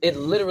 It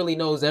literally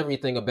knows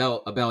everything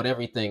about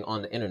everything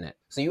on the internet.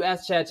 So you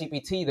ask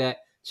ChatGPT that,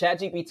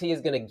 ChatGPT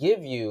is going to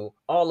give you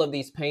all of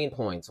these pain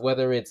points,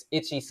 whether it's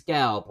itchy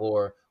scalp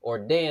or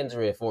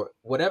dandruff or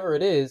whatever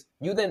it is.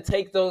 You then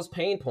take those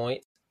pain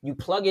points, you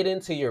plug it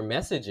into your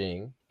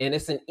messaging, and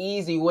it's an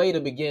easy way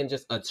to begin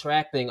just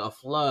attracting a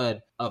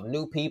flood of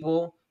new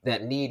people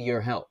that need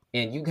your help.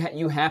 And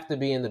you have to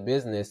be in the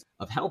business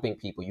of helping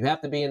people. You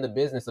have to be in the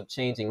business of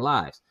changing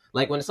lives.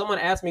 Like when someone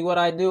asks me what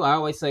I do, I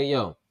always say,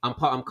 I'm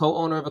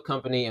co-owner of a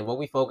company, and what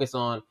we focus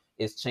on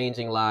is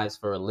changing lives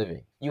for a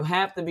living. You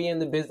have to be in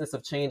the business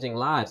of changing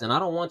lives. And I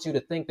don't want you to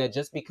think that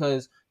just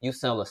because you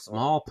sell a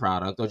small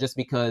product or just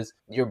because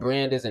your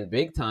brand isn't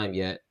big time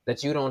yet,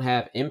 that you don't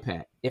have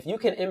impact. If you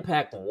can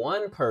impact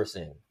one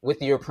person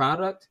with your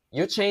product,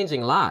 you're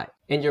changing lives.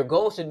 And your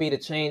goal should be to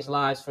change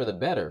lives for the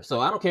better. So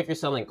I don't care if you're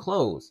selling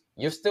clothes,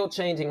 you're still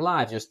changing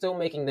lives. You're still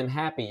making them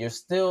happy. You're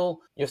still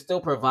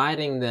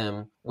providing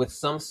them with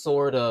some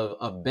sort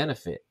of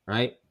benefit,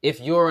 right? If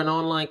you're an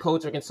online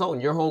coach or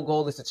consultant, your whole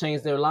goal is to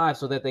change their lives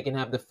so that they can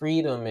have the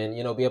freedom and,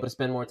 be able to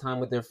spend more time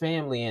with their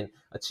family and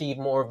achieve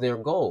more of their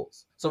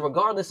goals. So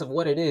regardless of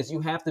what it is, you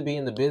have to be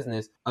in the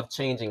business of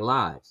changing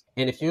lives.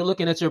 And if you're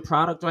looking at your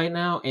product right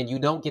now and you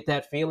don't get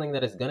that feeling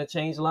that it's going to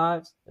change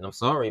lives, and I'm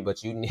sorry,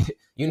 but you need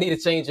to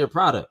change your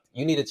product.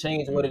 You need to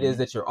change what it is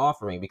that you're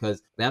offering,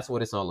 because that's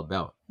what it's all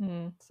about.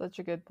 Such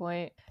a good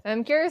point. And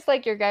I'm curious,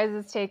 like, your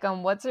guys' take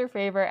on what's your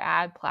favorite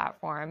ad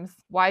platforms?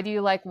 Why do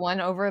you like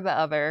one over the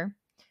other?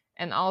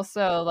 And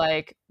also,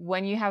 like,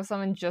 when you have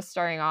someone just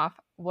starting off,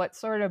 what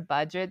sort of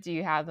budget do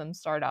you have them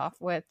start off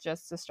with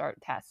just to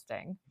start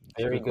testing?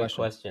 Very good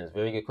questions.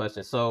 Very good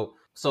questions. So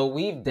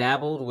we've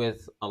dabbled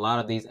with a lot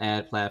of these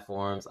ad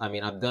platforms. I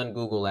mean, I've done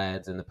Google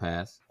ads in the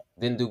past.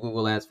 Didn't do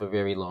Google ads for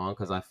very long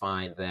because I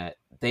find that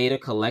data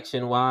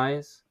collection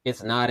wise,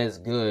 it's not as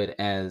good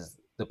as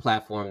the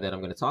platform that I'm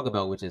going to talk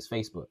about, which is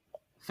Facebook.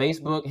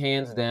 Facebook,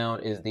 hands down,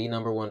 is the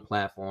number one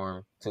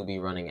platform to be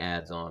running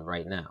ads on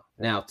right now.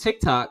 Now,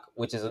 TikTok,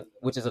 which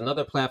is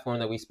another platform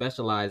that we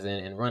specialize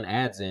in and run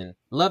ads in,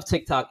 love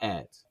TikTok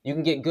ads. You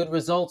can get good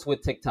results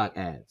with TikTok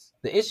ads.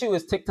 The issue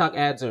is TikTok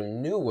ads are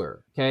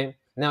newer, okay?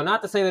 Now,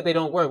 not to say that they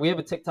don't work. We have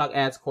a TikTok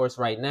ads course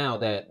right now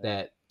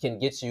that can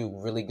get you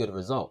really good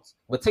results.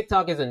 But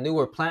TikTok is a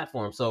newer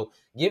platform, so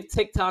give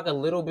TikTok a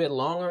little bit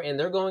longer and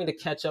they're going to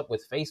catch up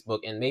with Facebook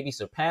and maybe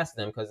surpass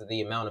them because of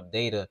the amount of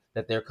data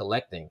that they're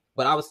collecting.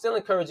 But I would still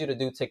encourage you to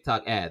do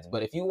TikTok ads.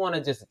 But if you want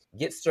to just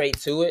get straight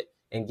to it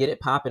and get it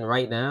popping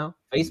right now,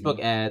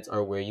 Facebook ads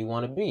are where you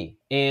want to be.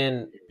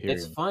 And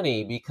it's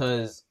funny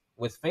because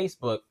with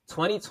Facebook,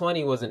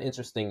 2020 was an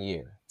interesting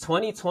year.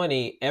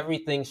 2020,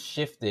 everything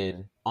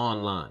shifted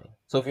online.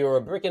 So if you're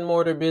a brick and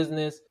mortar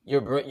business,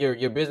 your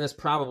business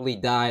probably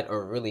died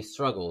or really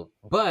struggled.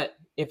 But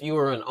if you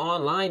were an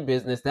online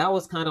business, that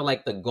was kind of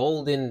like the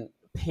golden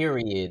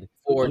period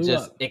for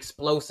just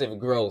explosive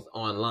growth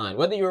online,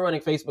 whether you were running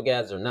Facebook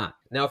ads or not.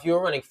 Now, if you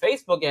were running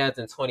Facebook ads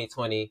in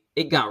 2020,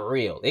 it got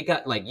real. It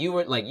got like you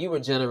were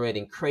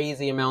generating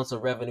crazy amounts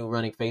of revenue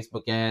running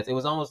Facebook ads. It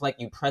was almost like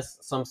you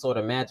pressed some sort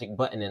of magic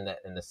button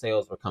and the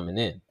sales were coming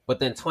in. But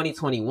then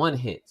 2021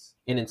 hits.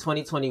 And in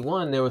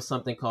 2021, there was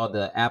something called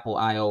the Apple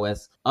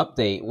iOS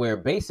update, where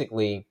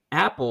basically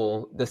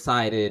Apple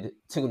decided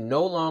to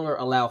no longer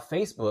allow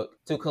Facebook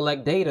to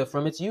collect data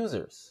from its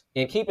users.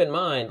 And keep in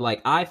mind,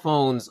 like,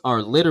 iPhones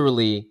are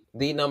literally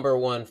the number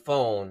one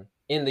phone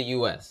in the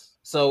US.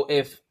 So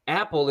if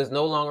Apple is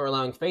no longer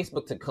allowing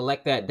Facebook to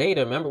collect that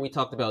data, remember we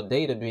talked about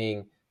data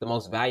being the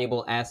most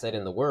valuable asset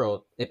in the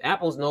world. If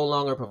Apple's no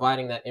longer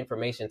providing that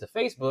information to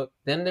Facebook,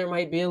 then there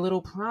might be a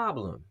little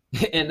problem.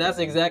 And that's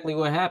exactly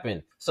what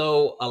happened.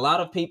 So a lot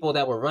of people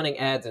that were running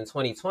ads in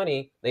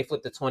 2020, they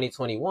flipped to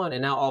 2021,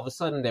 and now all of a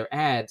sudden their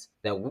ads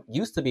that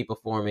used to be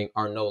performing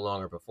are no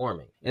longer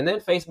performing. And then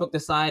Facebook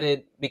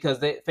decided, because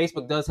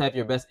Facebook does have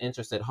your best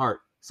interest at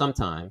heart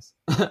sometimes,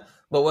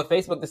 but what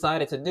Facebook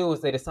decided to do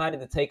is they decided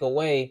to take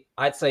away,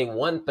 I'd say,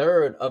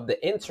 1/3 of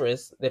the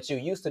interest that you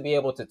used to be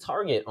able to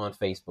target on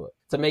Facebook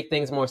to make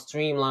things more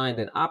streamlined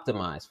and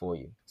optimized for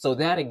you. So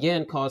that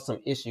again caused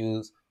some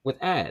issues with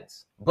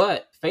ads.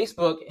 But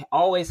Facebook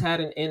always had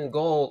an end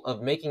goal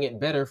of making it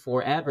better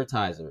for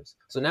advertisers.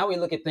 So now we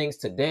look at things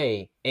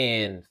today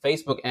and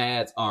Facebook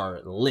ads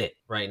are lit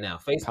right now.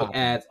 Facebook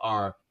ads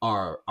are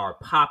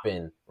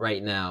popping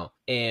right now.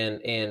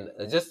 And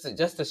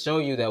just to show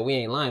you that we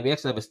ain't lying, we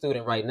actually have a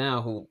student right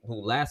now who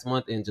last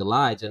month in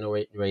July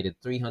generated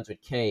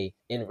 $300K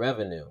in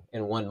revenue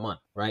in 1 month,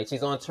 right?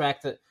 She's on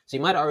track she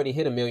might already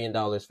hit $1 million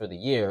for the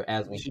year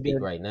as we speak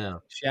right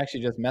now. She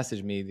actually just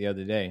messaged me the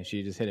other day.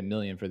 She just hit $1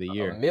 million for the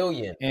year. $1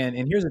 million. And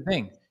here's the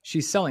thing.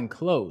 She's selling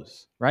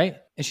clothes, right?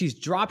 And she's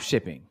drop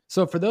shipping.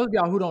 So for those of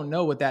y'all who don't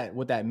know what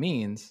that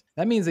means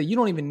that you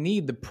don't even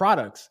need the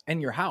products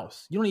in your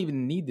house. You don't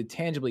even need to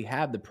tangibly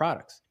have the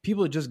products.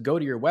 People just go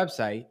to your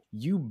website,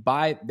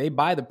 they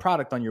buy the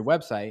product on your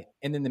website,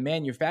 and then the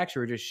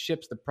manufacturer just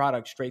ships the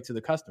product straight to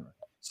the customer.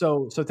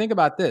 So think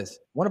about this.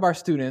 One of our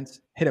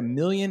students hit $1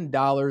 million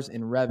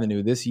in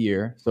revenue this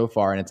year so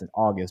far, and it's in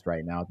August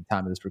right now at the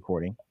time of this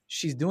recording.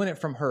 She's doing it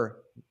from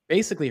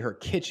basically her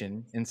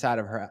kitchen inside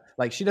of her,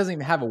 like, she doesn't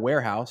even have a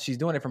warehouse. She's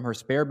doing it from her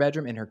spare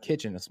bedroom in her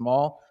kitchen, a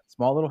small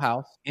little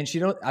house. And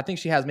I think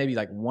she has maybe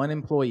like 1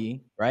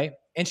 employee, right?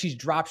 And she's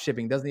drop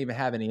shipping, doesn't even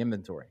have any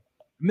inventory.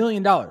 $1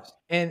 million.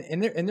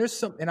 And there's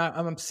some, and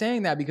I'm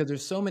saying that because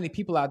there's so many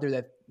people out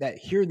there that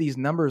hear these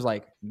numbers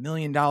like $1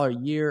 million a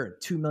year,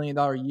 $2 million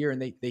a year,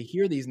 and they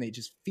hear these and it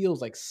just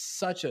feels like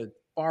such a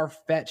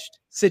far-fetched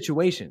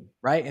situation,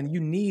 right? And you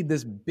need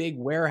this big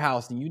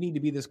warehouse and you need to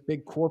be this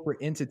big corporate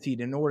entity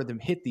in order to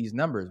hit these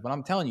numbers. But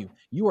I'm telling you,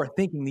 you are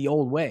thinking the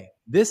old way.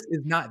 This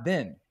is not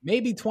then.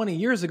 Maybe 20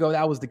 years ago,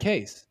 that was the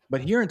case. But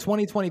here in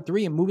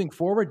 2023 and moving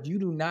forward, you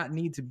do not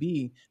need to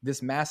be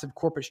this massive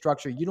corporate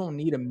structure. You don't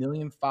need 1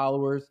 million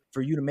followers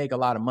for you to make a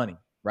lot of money,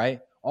 right?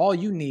 All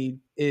you need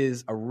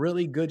is a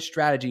really good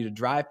strategy to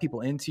drive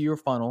people into your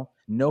funnel,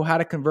 know how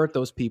to convert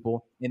those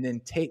people, and then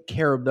take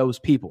care of those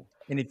people.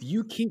 And if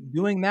you keep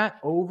doing that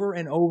over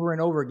and over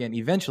and over again,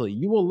 eventually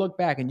you will look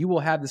back and you will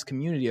have this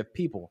community of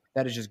people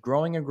that is just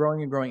growing and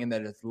growing and growing, and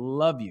that just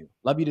love you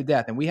to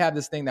death. And we have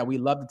this thing that we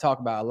love to talk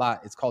about a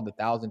lot. It's called the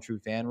 1,000 True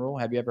Fan Rule.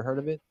 Have you ever heard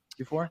of it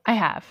before? I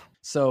have.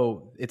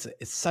 So it's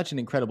such an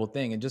incredible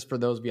thing. And just for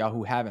those of y'all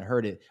who haven't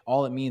heard it,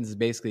 all it means is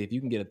basically if you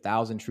can get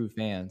 1,000 true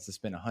fans to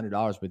spend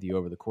 $100 with you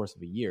over the course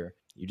of a year,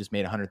 you just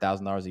made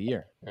 $100,000 a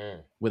year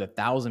with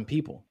 1,000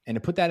 people. And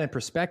to put that in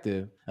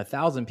perspective,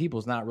 1,000 people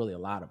is not really a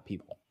lot of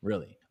people,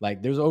 really.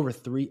 Like there's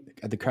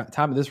at the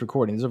time of this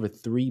recording, there's over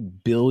 3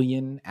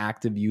 billion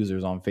active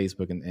users on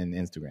Facebook and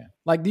Instagram.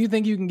 Like, do you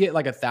think you can get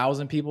like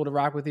 1,000 people to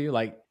rock with you?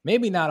 Like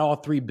maybe not all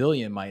 3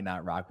 billion might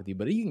not rock with you,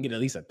 but you can get at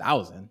least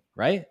 1,000,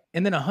 right?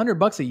 And then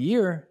 $100 a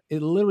year,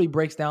 it literally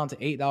breaks down to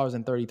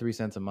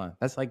 $8.33 a month.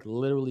 That's like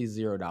literally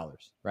 $0,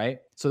 right?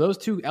 So those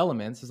two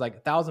elements is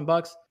like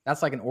 $1,000.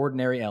 That's like an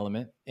ordinary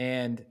element,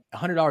 and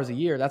 $100 a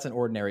year, that's an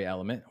ordinary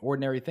element,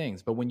 ordinary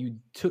things. But when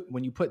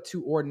you put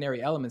two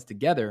ordinary elements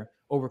together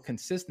over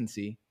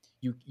consistency,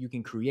 you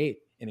can create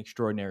an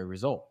extraordinary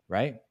result,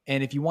 right?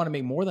 And if you want to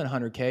make more than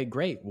 100K,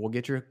 great. We'll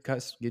get your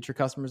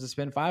customers to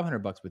spend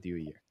 $500 with you a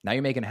year. Now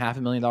you're making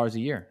 $500,000 a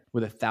year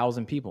with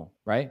 1,000 people,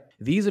 right?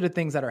 These are the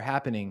things that are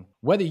happening,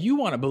 whether you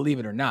want to believe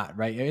it or not,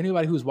 right?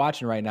 Anybody who's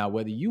watching right now,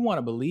 whether you want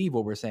to believe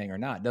what we're saying or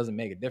not, doesn't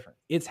make a difference.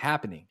 It's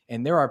happening.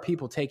 And there are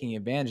people taking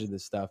advantage of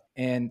this stuff.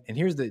 And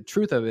here's the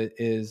truth of it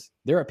is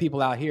there are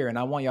people out here, and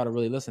I want y'all to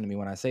really listen to me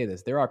when I say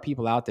this. There are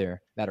people out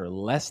there that are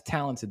less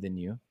talented than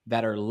you,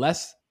 that are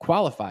less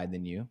qualified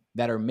than you,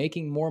 that are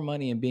making more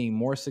money and being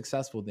more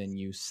successful than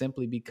you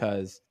simply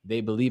because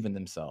they believe in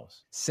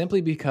themselves,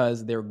 simply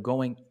because they're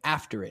going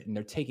after it and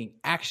they're taking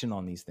action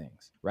on these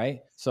things,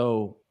 right?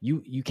 So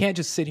you can't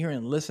just sit here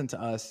and listen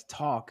to us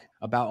talk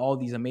about all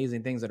these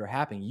amazing things that are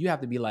happening. You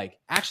have to be like,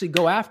 actually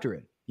go after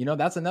it. You know,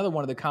 that's another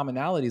one of the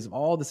commonalities of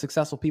all the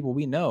successful people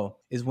we know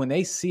is when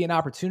they see an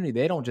opportunity,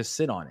 they don't just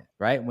sit on it,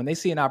 right? When they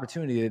see an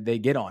opportunity, they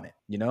get on it,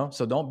 you know?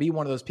 So don't be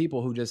one of those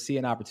people who just see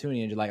an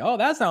opportunity and you're like, oh,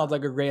 that sounds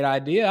like a great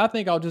idea. I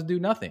think I'll just do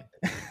nothing.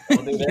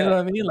 Don't do that. You know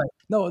what I mean?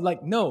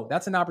 No,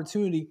 that's an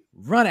opportunity.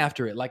 Run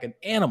after it like an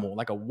animal,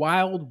 like a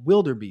wild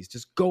wildebeest.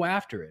 Just go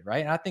after it,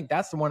 right? And I think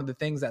that's one of the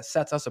things that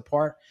sets us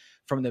apart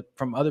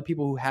from other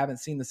people who haven't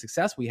seen the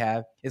success we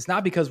have. It's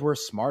not because we're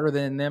smarter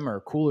than them or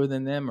cooler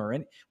than them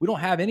we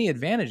don't have any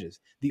advantages.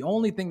 The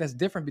only thing that's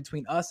different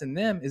between us and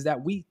them is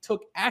that we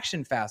took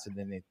action faster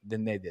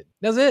than they did.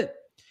 That's it.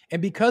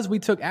 And because we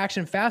took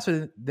action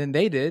faster than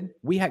they did,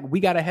 we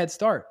got a head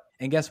start.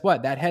 And guess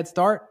what? That head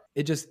start,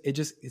 it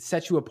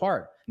sets you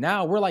apart.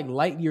 Now we're like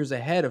light years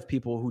ahead of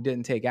people who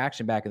didn't take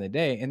action back in the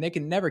day, and they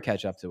can never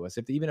catch up to us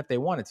even if they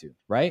wanted to,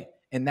 right?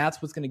 And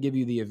that's what's going to give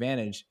you the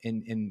advantage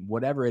in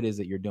whatever it is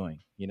that you're doing,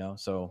 you know?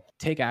 So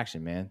take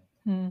action, man.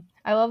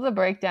 I love the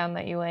breakdown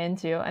that you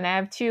went into. And I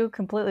have two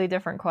completely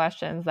different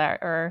questions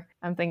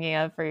I'm thinking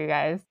of for you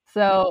guys.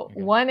 So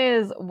one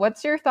is,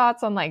 what's your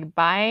thoughts on like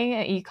buying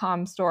an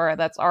e-com store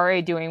that's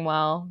already doing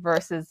well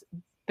versus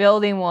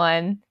building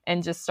one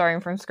and just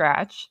starting from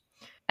scratch?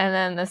 And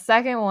then the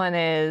second one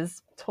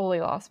is,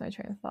 totally lost my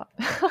train of thought.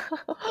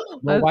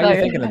 Well, while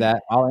you're thinking of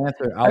that, I'll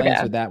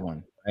answer that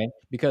one. Right?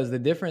 Because the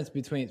difference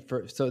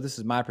so this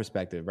is my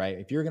perspective, right?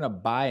 If you're going to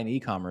buy an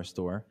e-commerce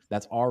store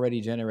that's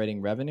already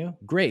generating revenue,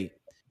 great.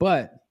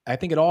 But I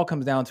think it all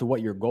comes down to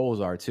what your goals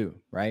are too,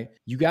 right?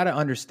 You got to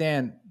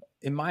understand,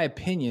 in my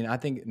opinion, I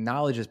think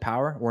knowledge is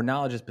power, or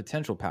knowledge is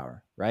potential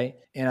power, right?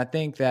 And I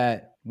think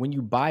that when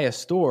you buy a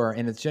store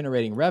and it's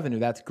generating revenue,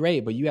 that's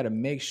great, but you got to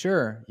make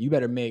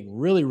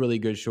really, really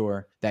good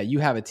sure that you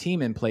have a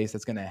team in place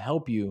that's going to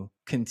help you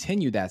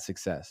continue that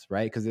success,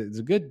 right? Because there's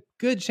a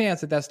good chance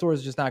that store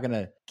is just not going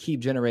to keep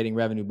generating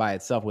revenue by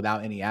itself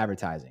without any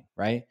advertising,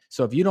 right?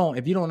 So if you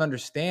don't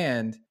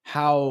understand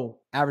how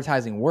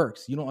advertising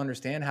works, you don't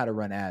understand how to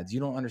run ads, you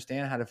don't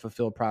understand how to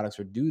fulfill products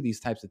or do these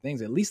types of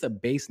things, at least a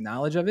base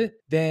knowledge of it,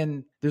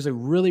 then there's a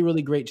really,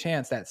 really great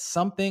chance that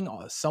something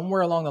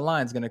somewhere along the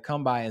line is going to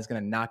come by and it's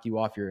going to knock you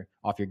off your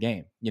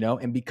game, you know?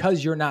 And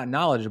because you're not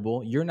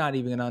knowledgeable, you're not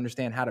even going to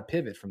understand how to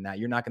pivot from that.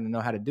 You're not going to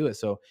know how to do it.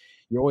 So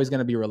you're always going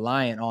to be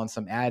reliant on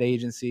some ad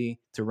agency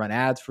to run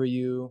ads for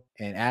you,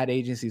 and ad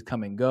agencies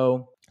come and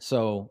go.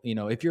 So, you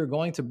know, if you're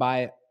going to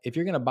buy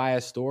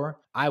a store,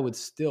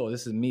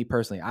 this is me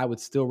personally, I would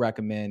still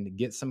recommend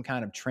get some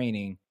kind of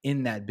training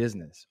in that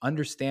business.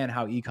 Understand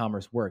how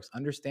e-commerce works.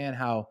 Understand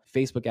how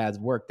Facebook ads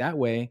work. That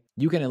way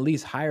you can at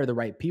least hire the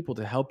right people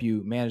to help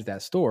you manage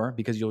that store,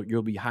 because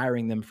you'll be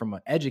hiring them from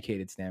an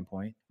educated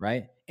standpoint,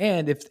 right?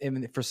 And if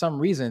for some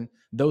reason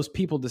those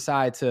people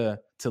decide to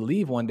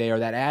leave one day, or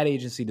that ad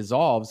agency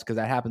dissolves, because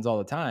that happens all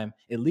the time,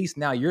 at least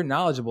now you're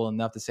knowledgeable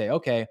enough to say,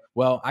 okay,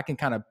 well, I can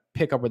kind of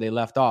pick up where they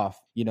left off.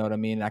 You know what I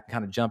mean? And I can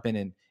kind of jump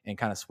in and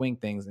kind of swing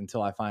things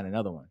until I find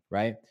another one,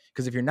 right?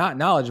 Because if you're not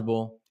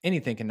knowledgeable,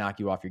 anything can knock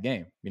you off your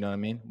game. You know what I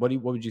mean? What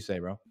would you say,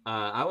 bro?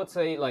 I would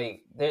say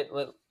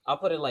I'll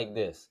put it like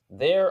this.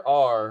 There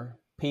are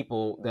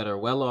people that are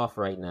well off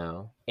right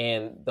now,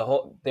 and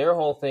their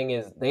whole thing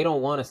is they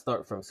don't want to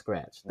start from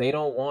scratch. They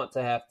don't want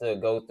to have to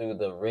go through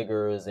the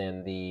rigors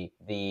and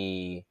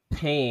the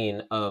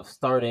pain of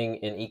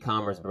starting an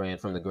e-commerce brand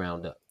from the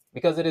ground up,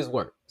 because it is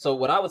work. So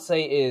what I would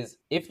say is,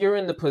 if you're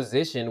in the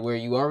position where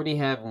you already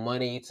have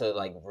money to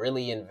like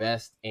really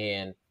invest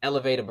and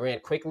elevate a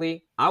brand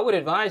quickly, I would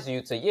advise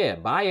you to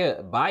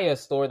buy a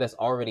store that's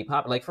already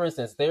popular. Like for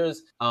instance,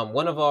 there's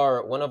one of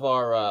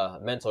our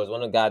mentors,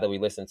 one of the guys that we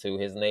listen to,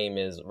 his name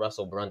is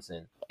Russell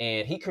Brunson,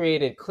 and he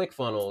created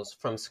ClickFunnels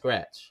from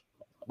scratch.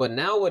 But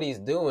now what he's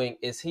doing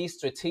is he's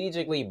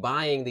strategically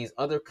buying these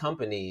other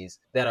companies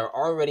that are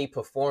already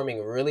performing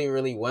really,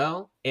 really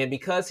well. And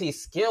because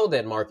he's skilled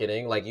at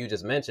marketing, like you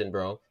just mentioned,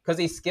 bro, because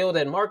he's skilled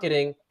at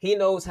marketing, he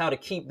knows how to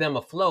keep them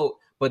afloat,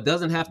 but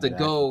doesn't have to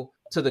go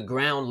to the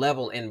ground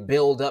level and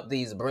build up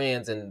these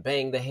brands and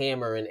bang the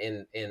hammer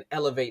and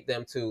elevate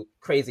them to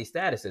crazy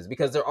statuses,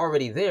 because they're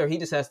already there. He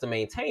just has to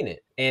maintain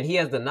it. And he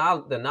has the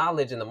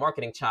knowledge and the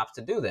marketing chops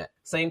to do that.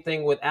 Same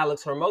thing with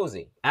Alex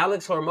Hormozy.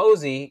 Alex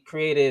Hormozy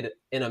created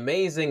an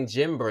amazing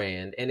gym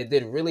brand, and it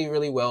did really,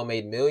 really well,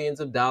 made millions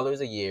of dollars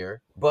a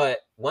year. But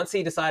once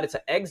he decided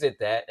to exit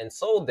that and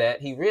sold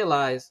that, he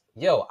realized,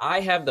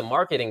 I have the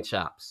marketing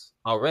chops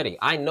already.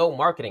 I know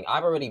marketing.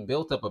 I've already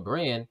built up a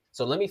brand.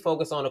 So let me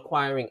focus on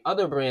acquiring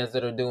other brands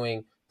that are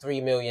doing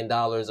 $3 million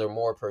or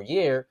more per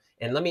year,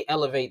 and let me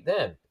elevate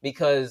them,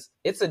 because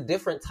it's a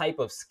different type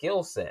of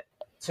skill set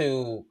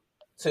to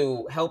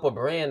help a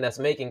brand that's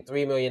making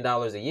 $3 million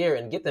a year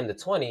and get them to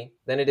 20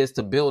 than it is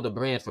to build a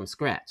brand from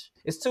scratch.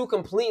 It's two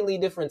completely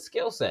different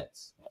skill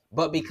sets.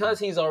 But because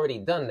he's already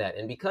done that,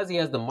 and because he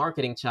has the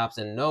marketing chops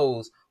and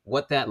knows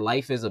what that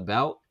life is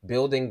about,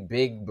 building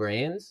big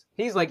brands,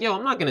 he's like,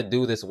 I'm not going to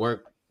do this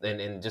work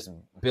and just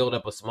build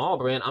up a small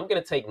brand. I'm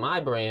going to take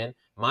my brand,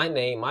 my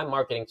name, my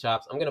marketing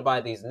chops. I'm going to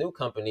buy these new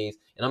companies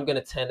and I'm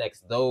going to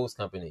 10x those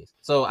companies.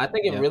 So I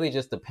think it really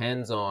just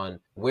depends on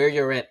where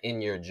you're at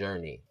in your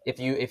journey. If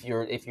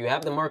you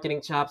have the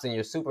marketing chops and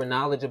you're super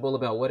knowledgeable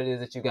about what it is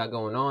that you got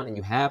going on and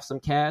you have some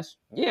cash,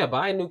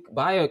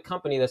 buy a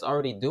company that's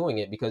already doing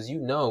it, because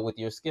with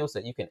your skill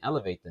set you can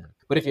elevate them.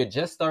 But if you're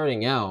just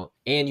starting out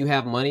and you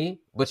have money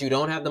but you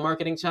don't have the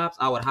marketing chops,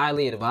 I would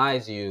highly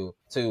advise you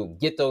to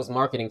get those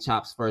marketing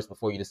chops first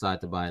before you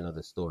decide to buy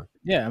another store.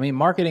 Yeah, I mean,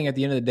 marketing at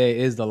the end of the day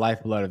is the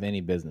lifeblood of any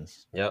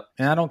business. Yep.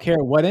 And I don't care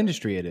what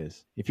industry it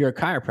is. If you're a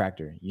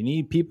chiropractor, you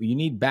need people, you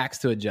need backs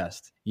to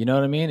adjust. You know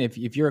what I mean? If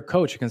you're a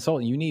coach, a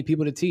consultant, you need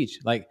people to teach.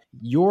 Like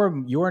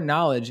your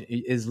knowledge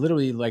is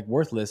literally like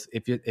worthless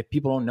if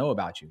people don't know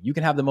about you. You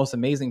can have the most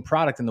amazing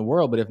product in the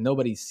world, but if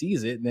nobody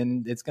sees it,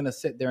 then it's going to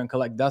sit there and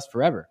collect dust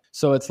forever.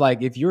 So it's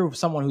like, if you're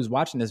someone who's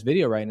watching this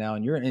video right now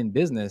and you're in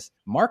business,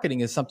 marketing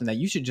is something that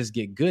you should just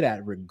get good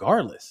at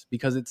regardless,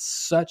 because it's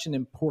such an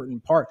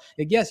important part.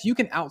 Yes, you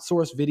can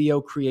outsource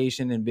video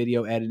creation and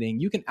video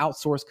editing. You can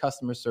outsource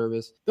customer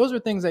service. Those are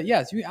things that,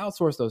 yes, you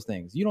outsource those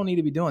things. You don't need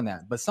to be doing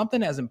that. But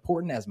something as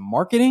important as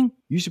marketing,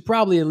 you should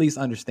probably at least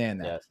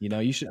understand that.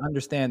 Yes. You should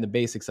understand the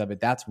basics of it.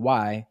 That's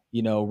why,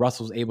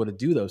 Russell's able to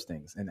do those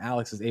things and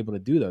Alex is able to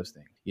do those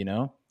things,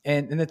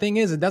 And the thing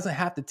is, it doesn't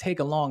have to take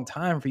a long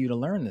time for you to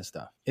learn this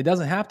stuff. It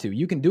doesn't have to.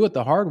 You can do it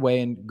the hard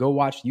way and go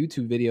watch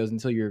YouTube videos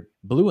until you're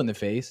blue in the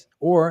face,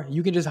 or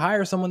you can just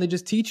hire someone to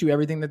just teach you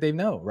everything that they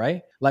know,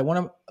 right?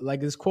 Like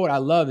this quote I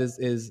love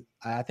is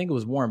I think it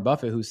was Warren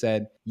Buffett who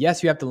said,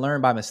 yes, you have to learn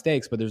by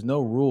mistakes, but there's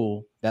no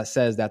rule that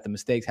says that the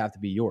mistakes have to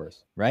be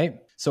yours, right?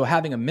 So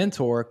having a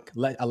mentor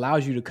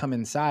allows you to come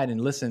inside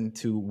and listen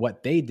to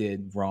what they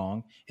did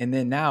wrong. And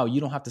then now you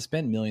don't have to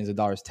spend millions of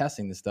dollars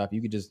testing this stuff.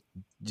 You could just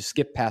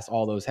skip past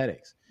all those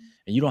headaches.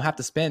 And you don't have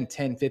to spend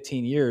 10,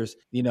 15 years,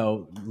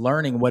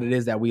 learning what it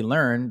is that we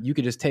learn. You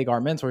could just take our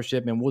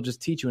mentorship and we'll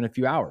just teach you in a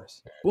few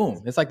hours.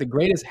 Boom. It's like the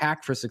greatest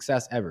hack for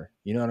success ever.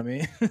 You know what I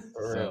mean?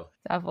 For real.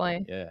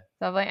 Definitely. Yeah.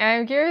 Definitely.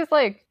 And I'm curious,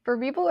 for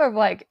people who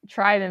have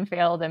tried and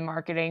failed in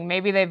marketing,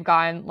 maybe they've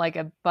gotten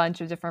a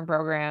bunch of different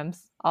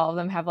programs. All of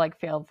them have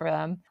failed for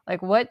them.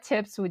 What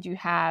tips would you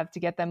have to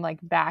get them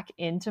back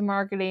into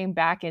marketing,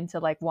 back into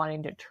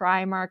wanting to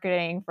try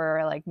marketing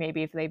for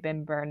maybe if they've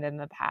been burned in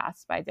the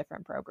past by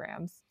different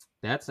programs?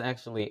 That's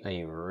actually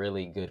a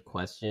really good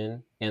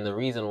question. And the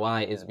reason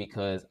why is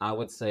because I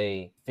would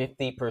say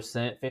 50 to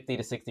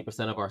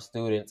 60% of our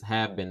students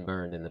have been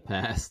burned in the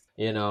past,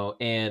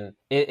 and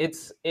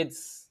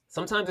it's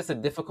sometimes it's a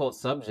difficult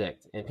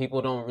subject and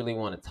people don't really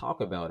want to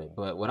talk about it.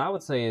 But what I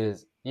would say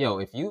is,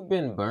 if you've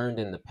been burned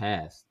in the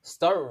past,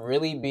 start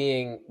really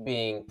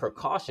being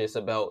precautious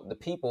about the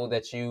people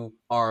that you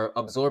are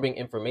absorbing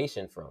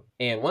information from.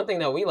 And one thing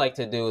that we like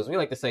to do is we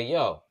like to say,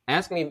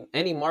 ask me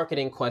any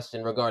marketing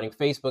question regarding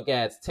Facebook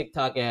ads,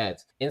 TikTok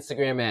ads,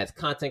 Instagram ads,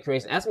 content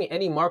creation. Ask me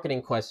any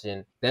marketing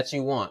question that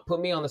you want.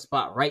 Put me on the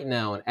spot right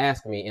now and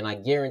ask me, and I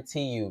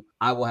guarantee you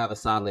I will have a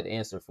solid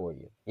answer for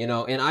you.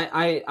 And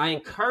I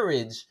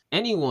encourage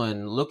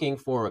anyone looking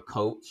for a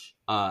coach,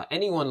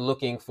 anyone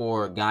looking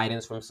for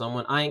guidance from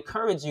someone, I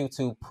encourage you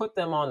to put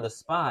them on the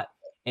spot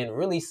and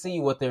really see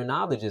what their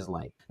knowledge is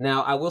like.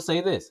 Now, I will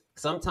say this.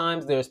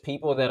 Sometimes there's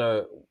people that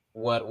are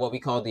what we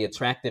call the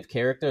attractive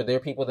character. They're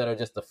people that are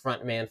just the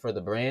front man for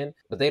the brand,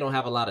 but they don't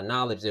have a lot of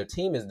knowledge. Their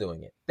team is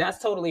doing it. That's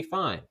totally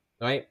fine.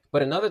 Right.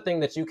 But another thing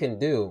that you can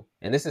do,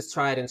 and this is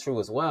tried and true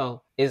as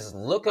well, is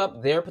look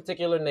up their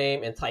particular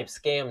name and type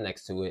scam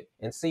next to it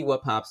and see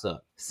what pops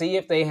up. See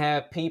if they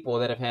have people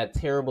that have had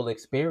terrible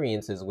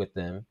experiences with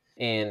them,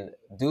 and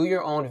do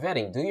your own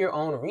vetting, do your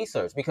own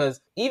research.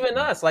 Because even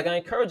us, like I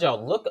encourage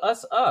y'all, look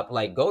us up,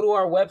 like go to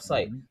our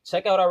website,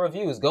 check out our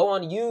reviews, go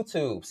on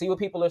YouTube, see what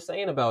people are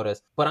saying about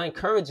us. But I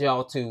encourage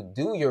y'all to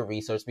do your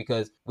research,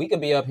 because we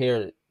could be up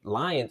here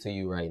lying to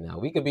you right now.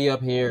 We could be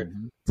up here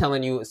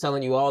selling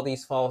you all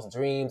these false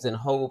dreams and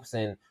hopes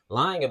and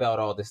lying about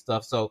all this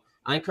stuff. So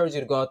I encourage you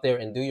to go out there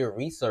and do your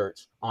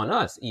research on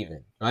us,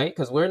 even, right?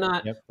 Because we're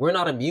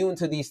not immune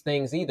to these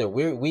things either.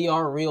 We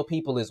are real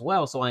people as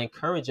well. So I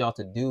encourage y'all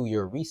to do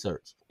your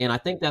research. And I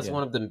think that's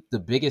one of the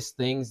biggest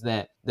things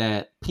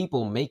that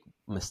people make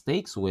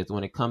mistakes with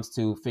when it comes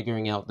to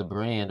figuring out the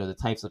brand or the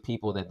types of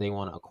people that they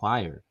want to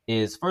acquire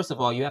is, first of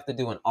all, you have to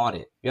do an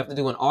audit. You have to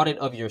do an audit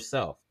of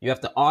yourself. You have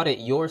to audit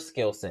your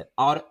skill set,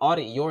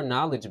 audit your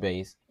knowledge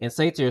base, and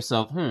say to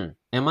yourself,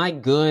 am I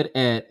good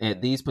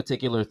at these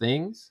particular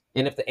things?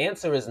 And if the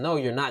answer is no,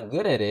 you're not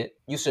good at it,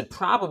 you should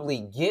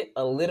probably get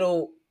a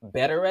little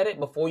better at it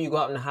before you go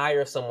out and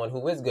hire someone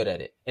who is good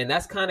at it. And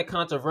that's kind of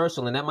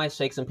controversial, and that might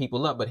shake some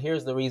people up, but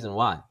here's the reason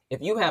why.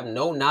 If you have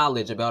no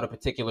knowledge about a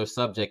particular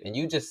subject and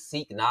you just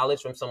seek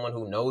knowledge from someone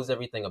who knows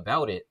everything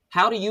about it,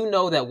 how do you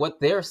know that what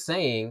they're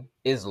saying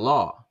is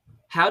law?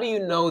 How do you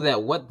know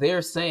that what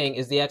they're saying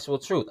is the actual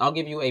truth? I'll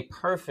give you a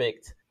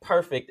perfect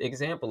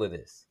example of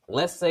this.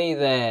 Let's say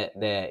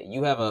that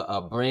you have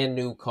a brand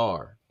new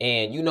car,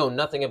 and you know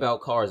nothing about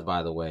cars,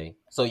 by the way.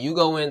 So you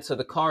go into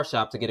the car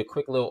shop to get a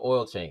quick little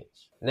oil change.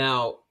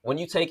 Now, when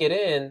you take it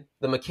in,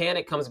 the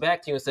mechanic comes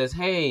back to you and says,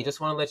 hey, just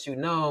want to let you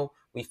know,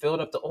 we filled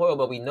up the oil,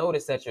 but we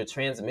noticed that your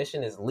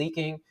transmission is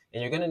leaking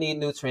and you're going to need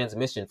new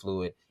transmission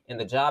fluid. And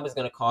the job is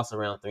going to cost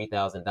around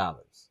 $3,000.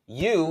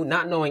 You,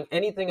 not knowing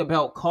anything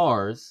about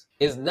cars,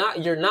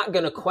 you're not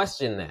going to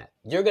question that.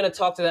 You're going to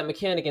talk to that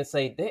mechanic and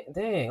say,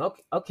 dang,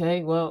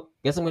 okay, well,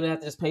 guess I'm going to have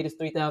to just pay this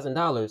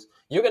 $3,000.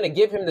 You're going to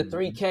give him the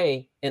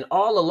 $3,000, and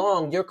all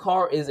along your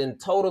car is in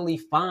totally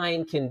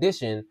fine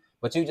condition,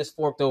 but you just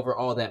forked over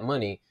all that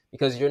money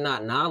because you're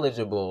not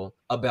knowledgeable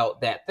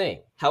about that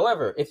thing.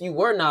 However, if you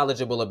were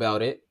knowledgeable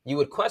about it, you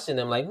would question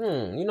them like,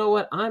 you know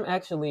what? I'm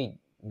actually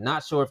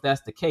not sure if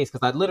that's the case,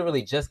 because I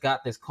literally just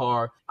got this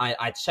car.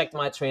 I checked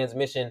my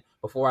transmission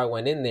before I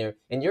went in there,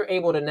 and you're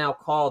able to now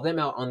call them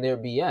out on their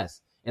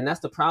BS. And that's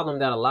the problem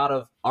that a lot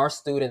of our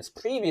students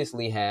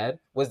previously had,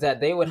 was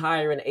that they would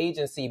hire an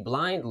agency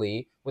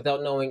blindly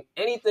without knowing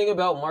anything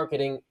about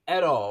marketing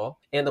at all.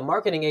 And the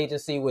marketing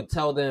agency would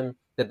tell them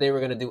that they were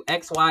going to do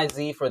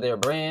XYZ for their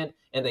brand,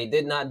 and they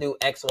did not do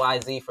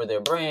XYZ for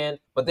their brand.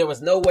 But there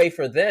was no way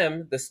for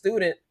them, the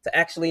student, to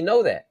actually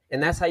know that.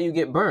 And that's how you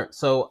get burnt.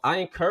 So I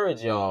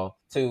encourage y'all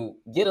to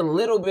get a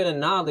little bit of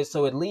knowledge,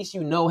 so at least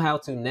you know how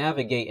to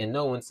navigate and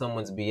know when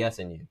someone's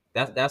BSing you.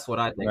 That's what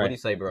I think. Right. What do you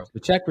say, bro? So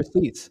check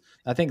receipts.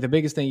 I think the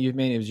biggest thing you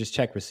made was just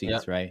check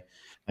receipts, right?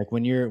 Like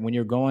when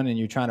you're going and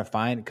you're trying to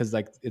find, because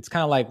like it's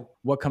kind of like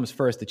what comes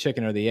first, the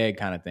chicken or the egg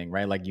kind of thing,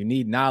 right? Like you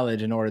need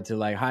knowledge in order to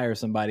like hire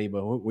somebody,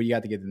 but you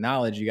got to get the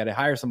knowledge. You got to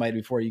hire somebody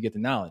before you get the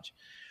knowledge,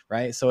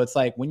 right? So it's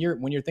like when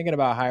you're thinking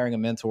about hiring a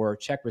mentor,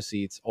 check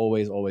receipts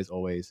always.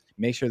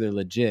 Make sure they're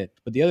legit.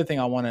 But the other thing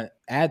I want to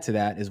add to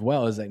that as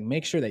well is like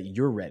make sure that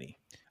you're ready.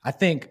 I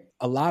think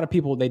a lot of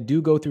people, they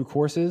do go through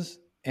courses,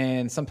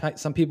 and some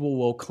people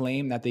will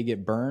claim that they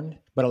get burned,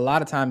 but a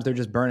lot of times they're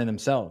just burning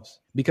themselves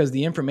because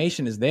the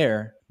information is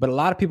there. But a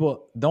lot of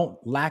people don't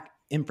lack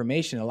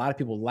information. A lot of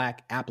people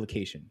lack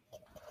application,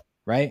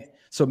 right?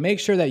 So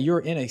make sure that you're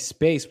in a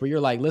space where you're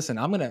like, listen,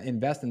 I'm going to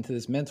invest into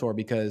this mentor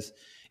because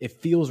it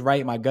feels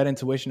right. My gut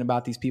intuition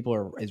about these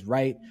people is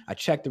right. I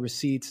checked the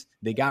receipts.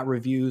 They got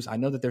reviews. I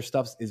know that their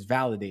stuff is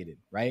validated,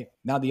 right?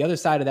 Now, the other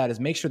side of that is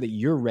make sure that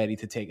you're ready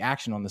to take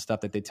action on the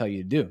stuff that they tell you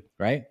to do,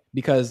 right?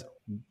 Because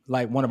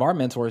like one of our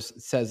mentors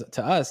says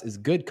to us is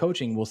good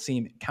coaching will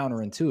seem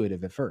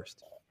counterintuitive at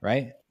first,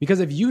 right?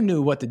 Because if you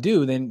knew what to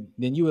do, then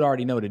you would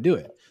already know to do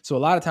it. So a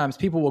lot of times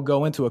people will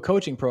go into a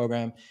coaching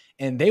program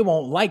and they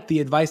won't like the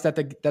advice that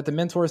the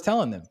mentor is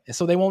telling them. And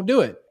so they won't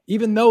do it,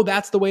 even though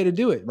that's the way to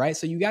do it, right?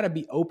 So you got to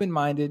be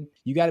open-minded.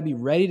 You got to be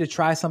ready to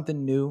try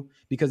something new,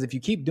 because if you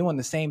keep doing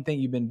the same thing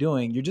you've been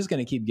doing, you're just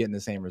going to keep getting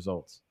the same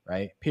results,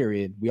 right?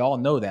 Period. We all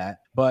know that,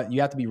 but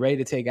you have to be ready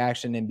to take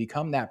action and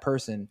become that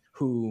person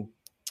who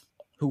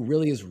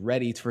really is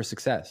ready for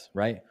success,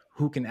 right?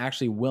 Who can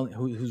actually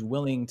who's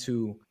willing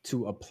to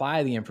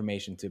apply the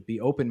information, to be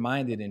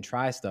open-minded and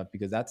try stuff,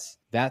 because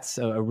that's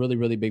a really,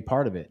 really big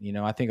part of it. You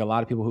know, I think a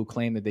lot of people who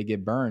claim that they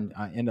get burned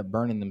end up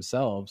burning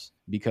themselves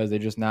because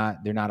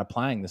they're not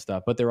applying the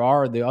stuff. But there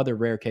are the other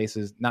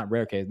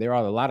there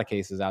are a lot of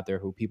cases out there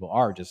who people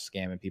are just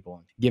scamming people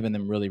and giving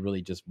them really,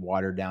 really just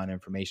watered down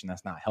information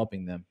that's not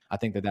helping them. I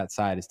think that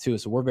side is too.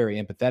 So we're very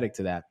empathetic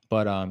to that.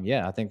 But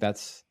I think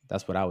that's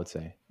that's what I would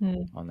say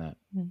on that.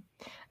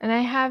 And I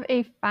have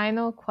a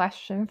final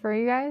question for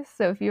you guys.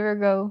 So if you were to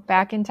go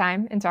back in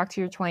time and talk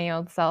to your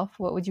 20-year-old self,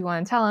 what would you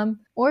want to tell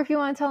him? Or if you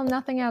want to tell him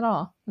nothing at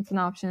all, it's an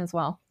option as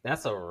well.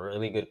 That's a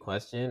really good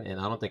question, and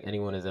I don't think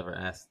anyone has ever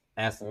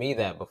asked me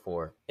that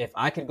before. If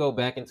I could go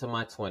back into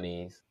my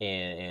 20s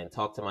and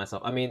talk to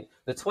myself, I mean,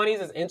 the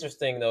 20s is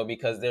interesting though,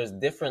 because there's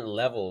different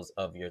levels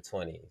of your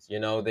 20s. You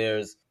know,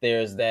 there's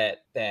that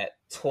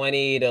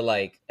 20 to,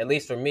 like, at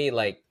least for me,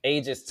 like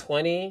ages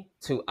 20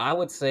 to, I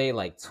would say,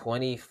 like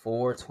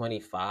 24,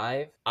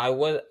 25.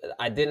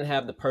 I didn't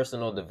have the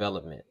personal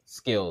development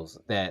skills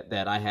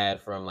that I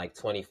had from like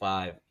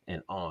 25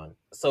 and on.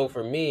 So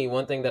for me,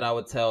 one thing that I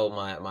would tell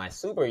my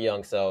super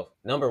young self,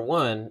 number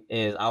one,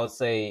 is I would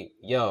say,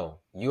 yo,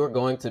 you're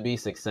going to be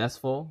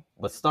successful,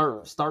 but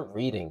start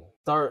reading,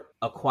 start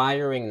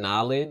acquiring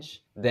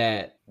knowledge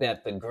that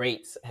the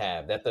greats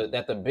have, that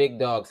the big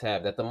dogs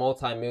have, that the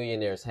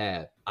multimillionaires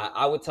have.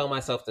 I would tell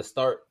myself to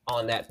start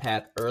on that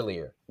path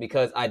earlier,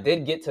 because I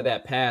did get to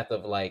that path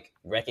of like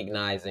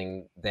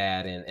recognizing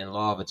that and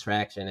law of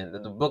attraction.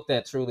 And the book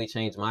that truly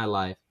changed my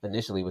life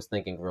initially was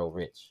Think and Grow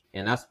Rich.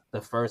 And that's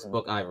the first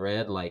book I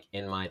read like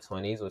in my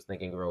 20s, was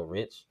Think and Grow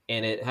Rich.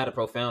 And it had a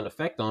profound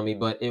effect on me,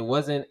 but it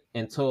wasn't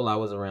until I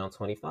was around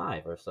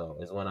 25 or so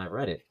is when I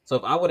read it. So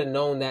if I would have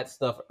known that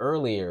stuff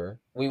earlier,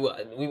 we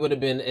would have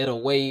been in a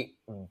way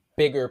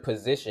bigger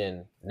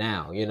position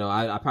now. You know,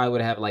 I probably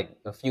would have like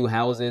a few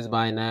houses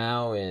by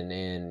now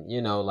and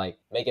you know, like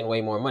making way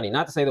more money.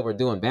 Not to say that we're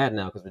doing bad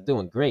now, because we're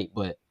doing great,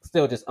 but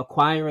still just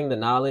acquiring the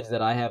knowledge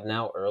that I have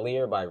now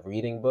earlier by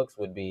reading books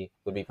would be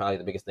probably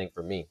the biggest thing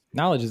for me.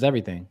 Knowledge is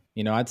everything.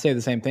 You know, I'd say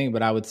the same thing,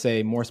 but I would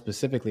say more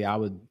specifically, I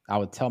would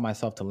tell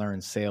myself to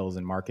learn sales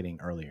and marketing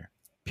earlier.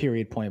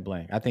 Period, point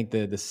blank. I think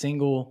the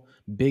single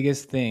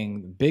biggest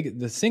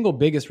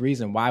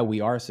reason why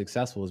we are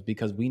successful is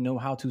because we know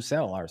how to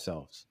sell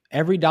ourselves.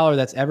 Every dollar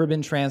that's ever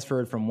been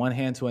transferred from one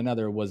hand to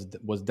another was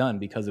done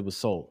because it was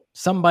sold.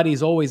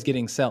 Somebody's always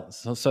getting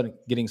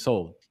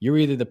sold. You're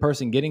either the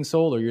person getting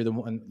sold or you're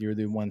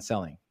the one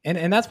selling.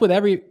 And that's with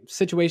every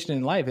situation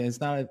in life. And it's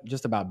not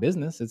just about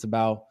business. It's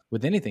about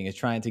with anything. It's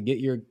trying to get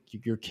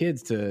your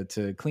kids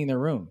to clean their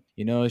room.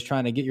 You know, it's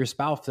trying to get your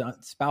spouse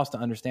to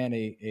understand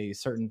a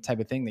certain type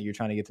of thing that you're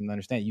trying to get them to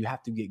understand. You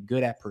have to get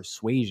good at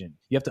persuasion.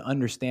 You have to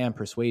understand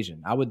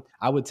persuasion. I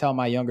would tell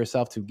my younger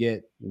self to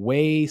get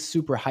way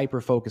super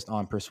hyper focused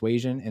on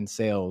persuasion and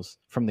sales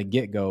from the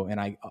get-go. And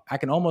I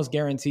can almost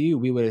guarantee you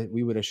we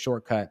would have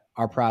shortcut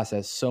our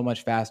process so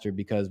much faster,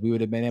 because we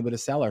would have been able to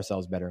sell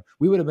ourselves better.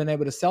 We would have been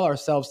able to sell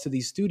ourselves to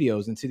these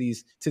studios and to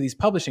these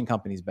publishing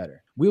companies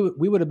better. We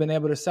would have been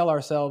able to sell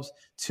ourselves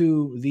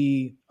to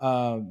the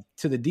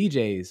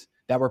DJs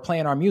that were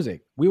playing our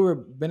music. We were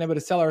been able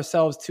to sell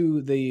ourselves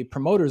to the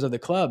promoters of the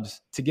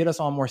clubs to get us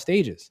on more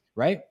stages,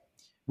 right?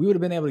 We would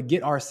have been able to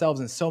get ourselves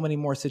in so many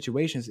more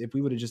situations if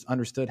we would have just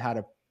understood how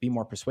to be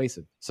more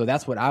persuasive. So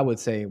that's what I would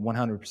say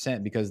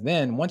 100%, because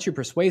then once you're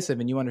persuasive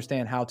and you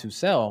understand how to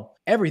sell,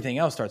 everything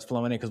else starts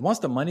flowing in. Because once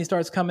the money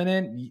starts coming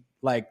in,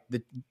 like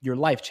your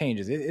life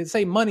changes.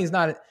 Say money's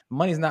not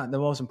the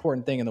most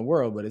important thing in the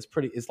world, but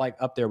it's like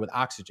up there with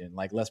oxygen,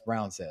 like Les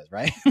Brown says,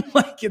 right?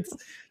 Like it's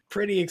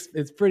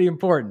pretty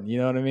important. You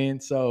know what I mean?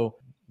 So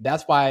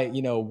that's why,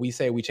 you know, we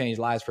say we change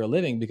lives for a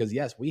living, because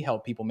yes, we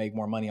help people make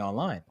more money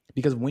online.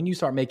 Because when you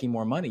start making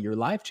more money, your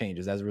life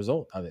changes as a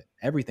result of it.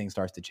 Everything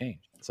starts to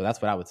change. So that's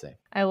what I would say.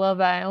 I love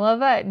that. I love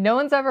that no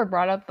one's ever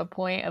brought up the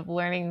point of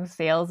learning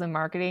sales and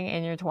marketing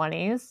in your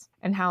 20s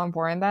and how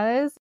important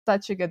that is.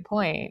 Such a good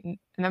point.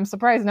 And I'm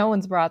surprised no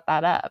one's brought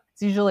that up.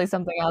 It's usually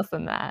something else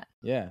than that.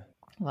 Yeah.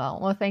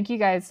 Well, thank you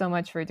guys so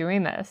much for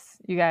doing this.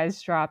 You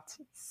guys dropped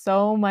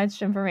so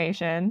much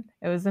information.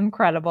 It was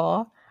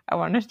incredible. I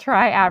want to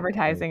try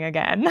advertising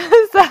again.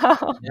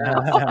 So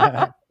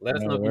let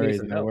us know if you need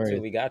some help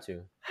too. We got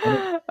you.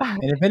 And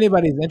if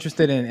anybody's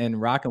interested in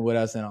rocking with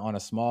us on a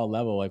small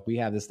level, like we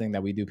have this thing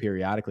that we do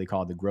periodically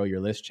called the Grow Your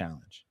List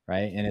Challenge,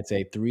 right? And it's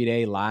a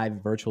 3-day live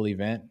virtual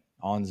event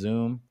on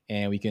Zoom,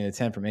 and we can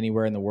attend from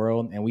anywhere in the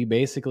world. And we've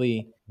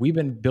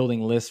been building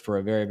lists for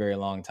a very, very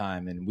long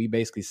time. And we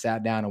basically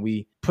sat down and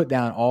we put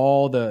down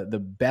all the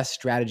best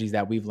strategies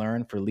that we've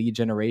learned for lead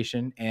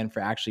generation and for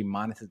actually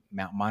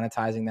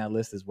monetizing that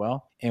list as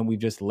well. And we've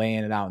just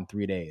laying it out in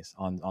 3 days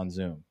on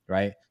Zoom,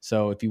 right?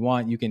 So if you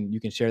want, you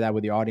can share that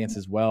with the audience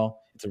as well.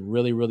 It's a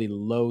really, really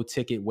low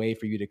ticket way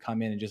for you to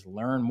come in and just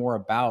learn more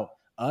about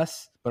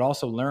us, but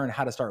also learn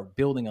how to start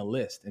building a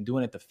list and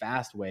doing it the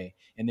fast way.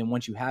 And then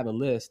once you have a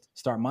list,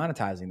 start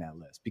monetizing that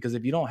list. Because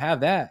if you don't have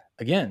that,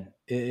 again,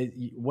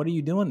 what are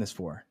you doing this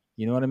for?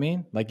 You know what I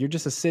mean? Like you're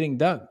just a sitting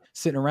duck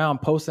sitting around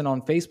posting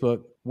on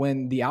Facebook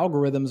when the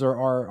algorithms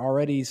are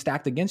already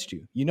stacked against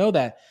you. You know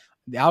that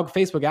the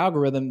Facebook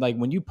algorithm, like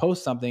when you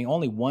post something,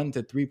 only 1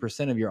 to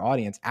 3% of your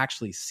audience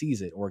actually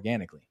sees it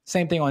organically.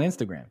 Same thing on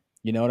Instagram.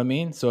 You know what I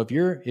mean? So if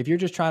you're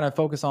just trying to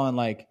focus on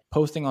like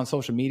posting on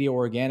social media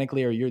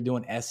organically, or you're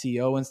doing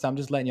SEO and stuff, I'm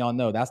just letting y'all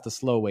know that's the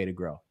slow way to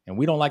grow. And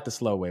we don't like the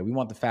slow way. We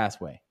want the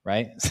fast way,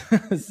 right?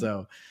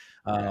 So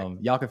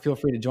Y'all can feel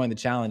free to join the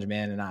challenge,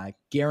 man. And I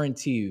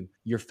guarantee you,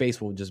 your face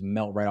will just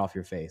melt right off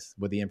your face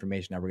with the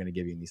information that we're going to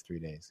give you in these 3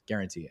 days.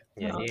 Guarantee it.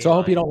 Yeah, so I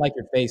hope you don't like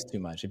your face too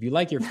much. If you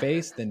like your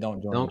face, then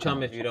don't join. Don't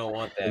come if you don't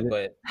want that.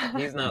 But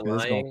he's not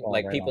lying.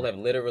 Like people have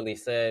literally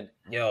said,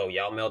 yo,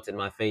 y'all melted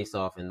my face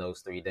off in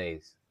those 3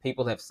 days.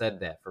 People have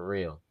said that for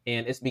real.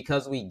 And it's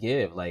because we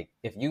give. Like,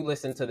 if you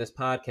listen to this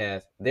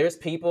podcast, there's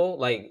people,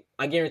 like,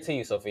 I guarantee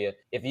you, Sophia,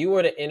 if you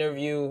were to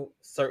interview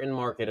certain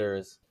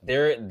marketers,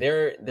 they're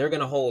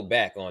gonna hold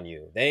back on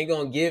you. They ain't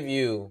gonna give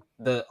you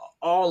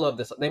all of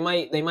this. They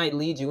might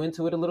lead you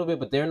into it a little bit,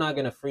 but they're not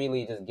gonna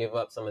freely just give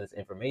up some of this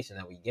information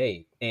that we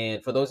gave.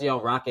 And for those of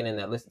y'all rocking in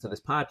that listen to this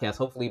podcast,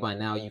 hopefully by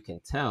now you can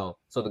tell.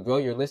 So the Grow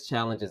Your List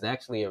Challenge is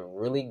actually a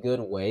really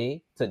good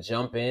way to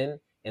jump in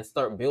and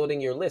start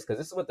building your list, because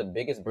this is what the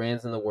biggest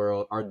brands in the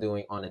world are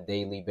doing on a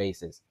daily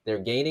basis. They're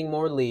gaining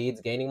more leads,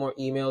 gaining more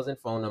emails and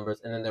phone numbers,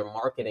 and then they're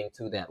marketing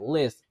to that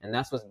list, and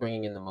that's what's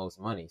bringing in the most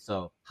money.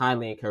 So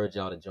highly encourage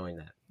y'all to join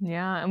that.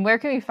 Yeah. And where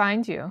can we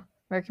find you?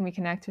 Where can we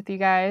connect with you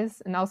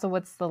guys? And also,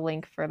 what's the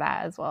link for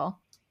that as well?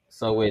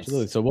 So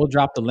absolutely. So we'll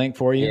drop the link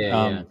for you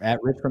at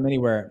Rich From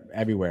Anywhere,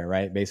 everywhere,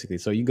 right? Basically.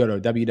 So you can go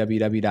to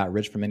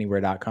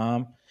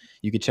www.richfromanywhere.com.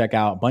 You can check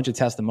out a bunch of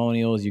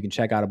testimonials. You can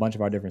check out a bunch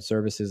of our different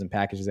services and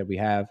packages that we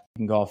have. You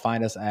can go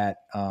find us at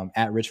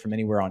Rich From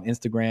Anywhere on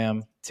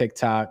Instagram,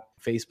 TikTok,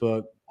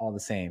 Facebook, all the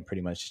same,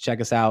 pretty much. Just check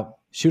us out.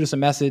 Shoot us a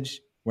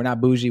message. We're not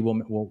bougie.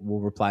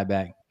 We'll reply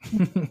back.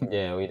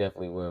 Yeah, we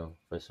definitely will,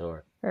 for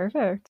sure.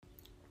 Perfect.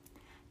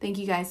 Thank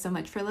you guys so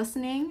much for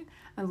listening.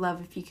 I'd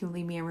love if you can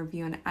leave me a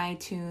review on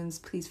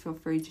iTunes. Please feel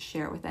free to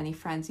share it with any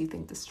friends you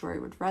think the story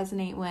would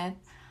resonate with.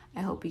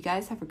 I hope you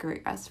guys have a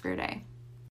great rest of your day.